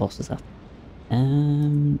all the bosses after.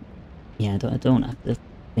 Yeah, I don't have to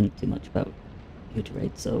think too much about who to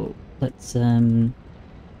raid, so let's yeah,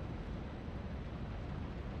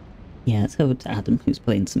 let's go to Adam, who's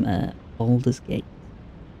playing some Baldur's Gate.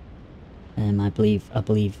 I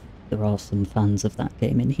believe there are some fans of that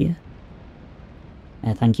game in here.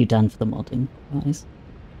 Thank you, Dan, for the modding, guys.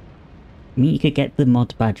 I mean, you could get the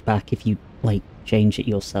mod badge back if you, like, change it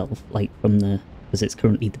yourself, like, from the... because it's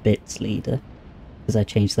currently the bits leader. Because I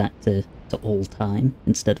changed that to all time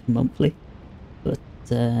instead of monthly. But,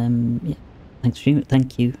 yeah. Thanks, stream.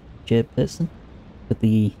 Thank you, Jerb person, for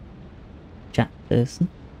the chat person.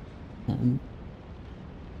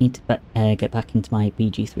 Need to get back into my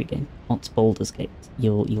BG3 game. What's Baldur's Gate?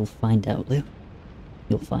 You'll find out, Lou.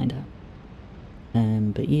 You'll find out.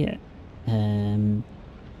 But yeah,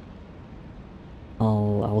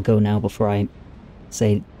 I'll go now before I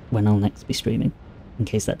say when I'll next be streaming, in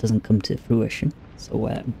case that doesn't come to fruition. So,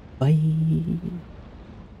 bye.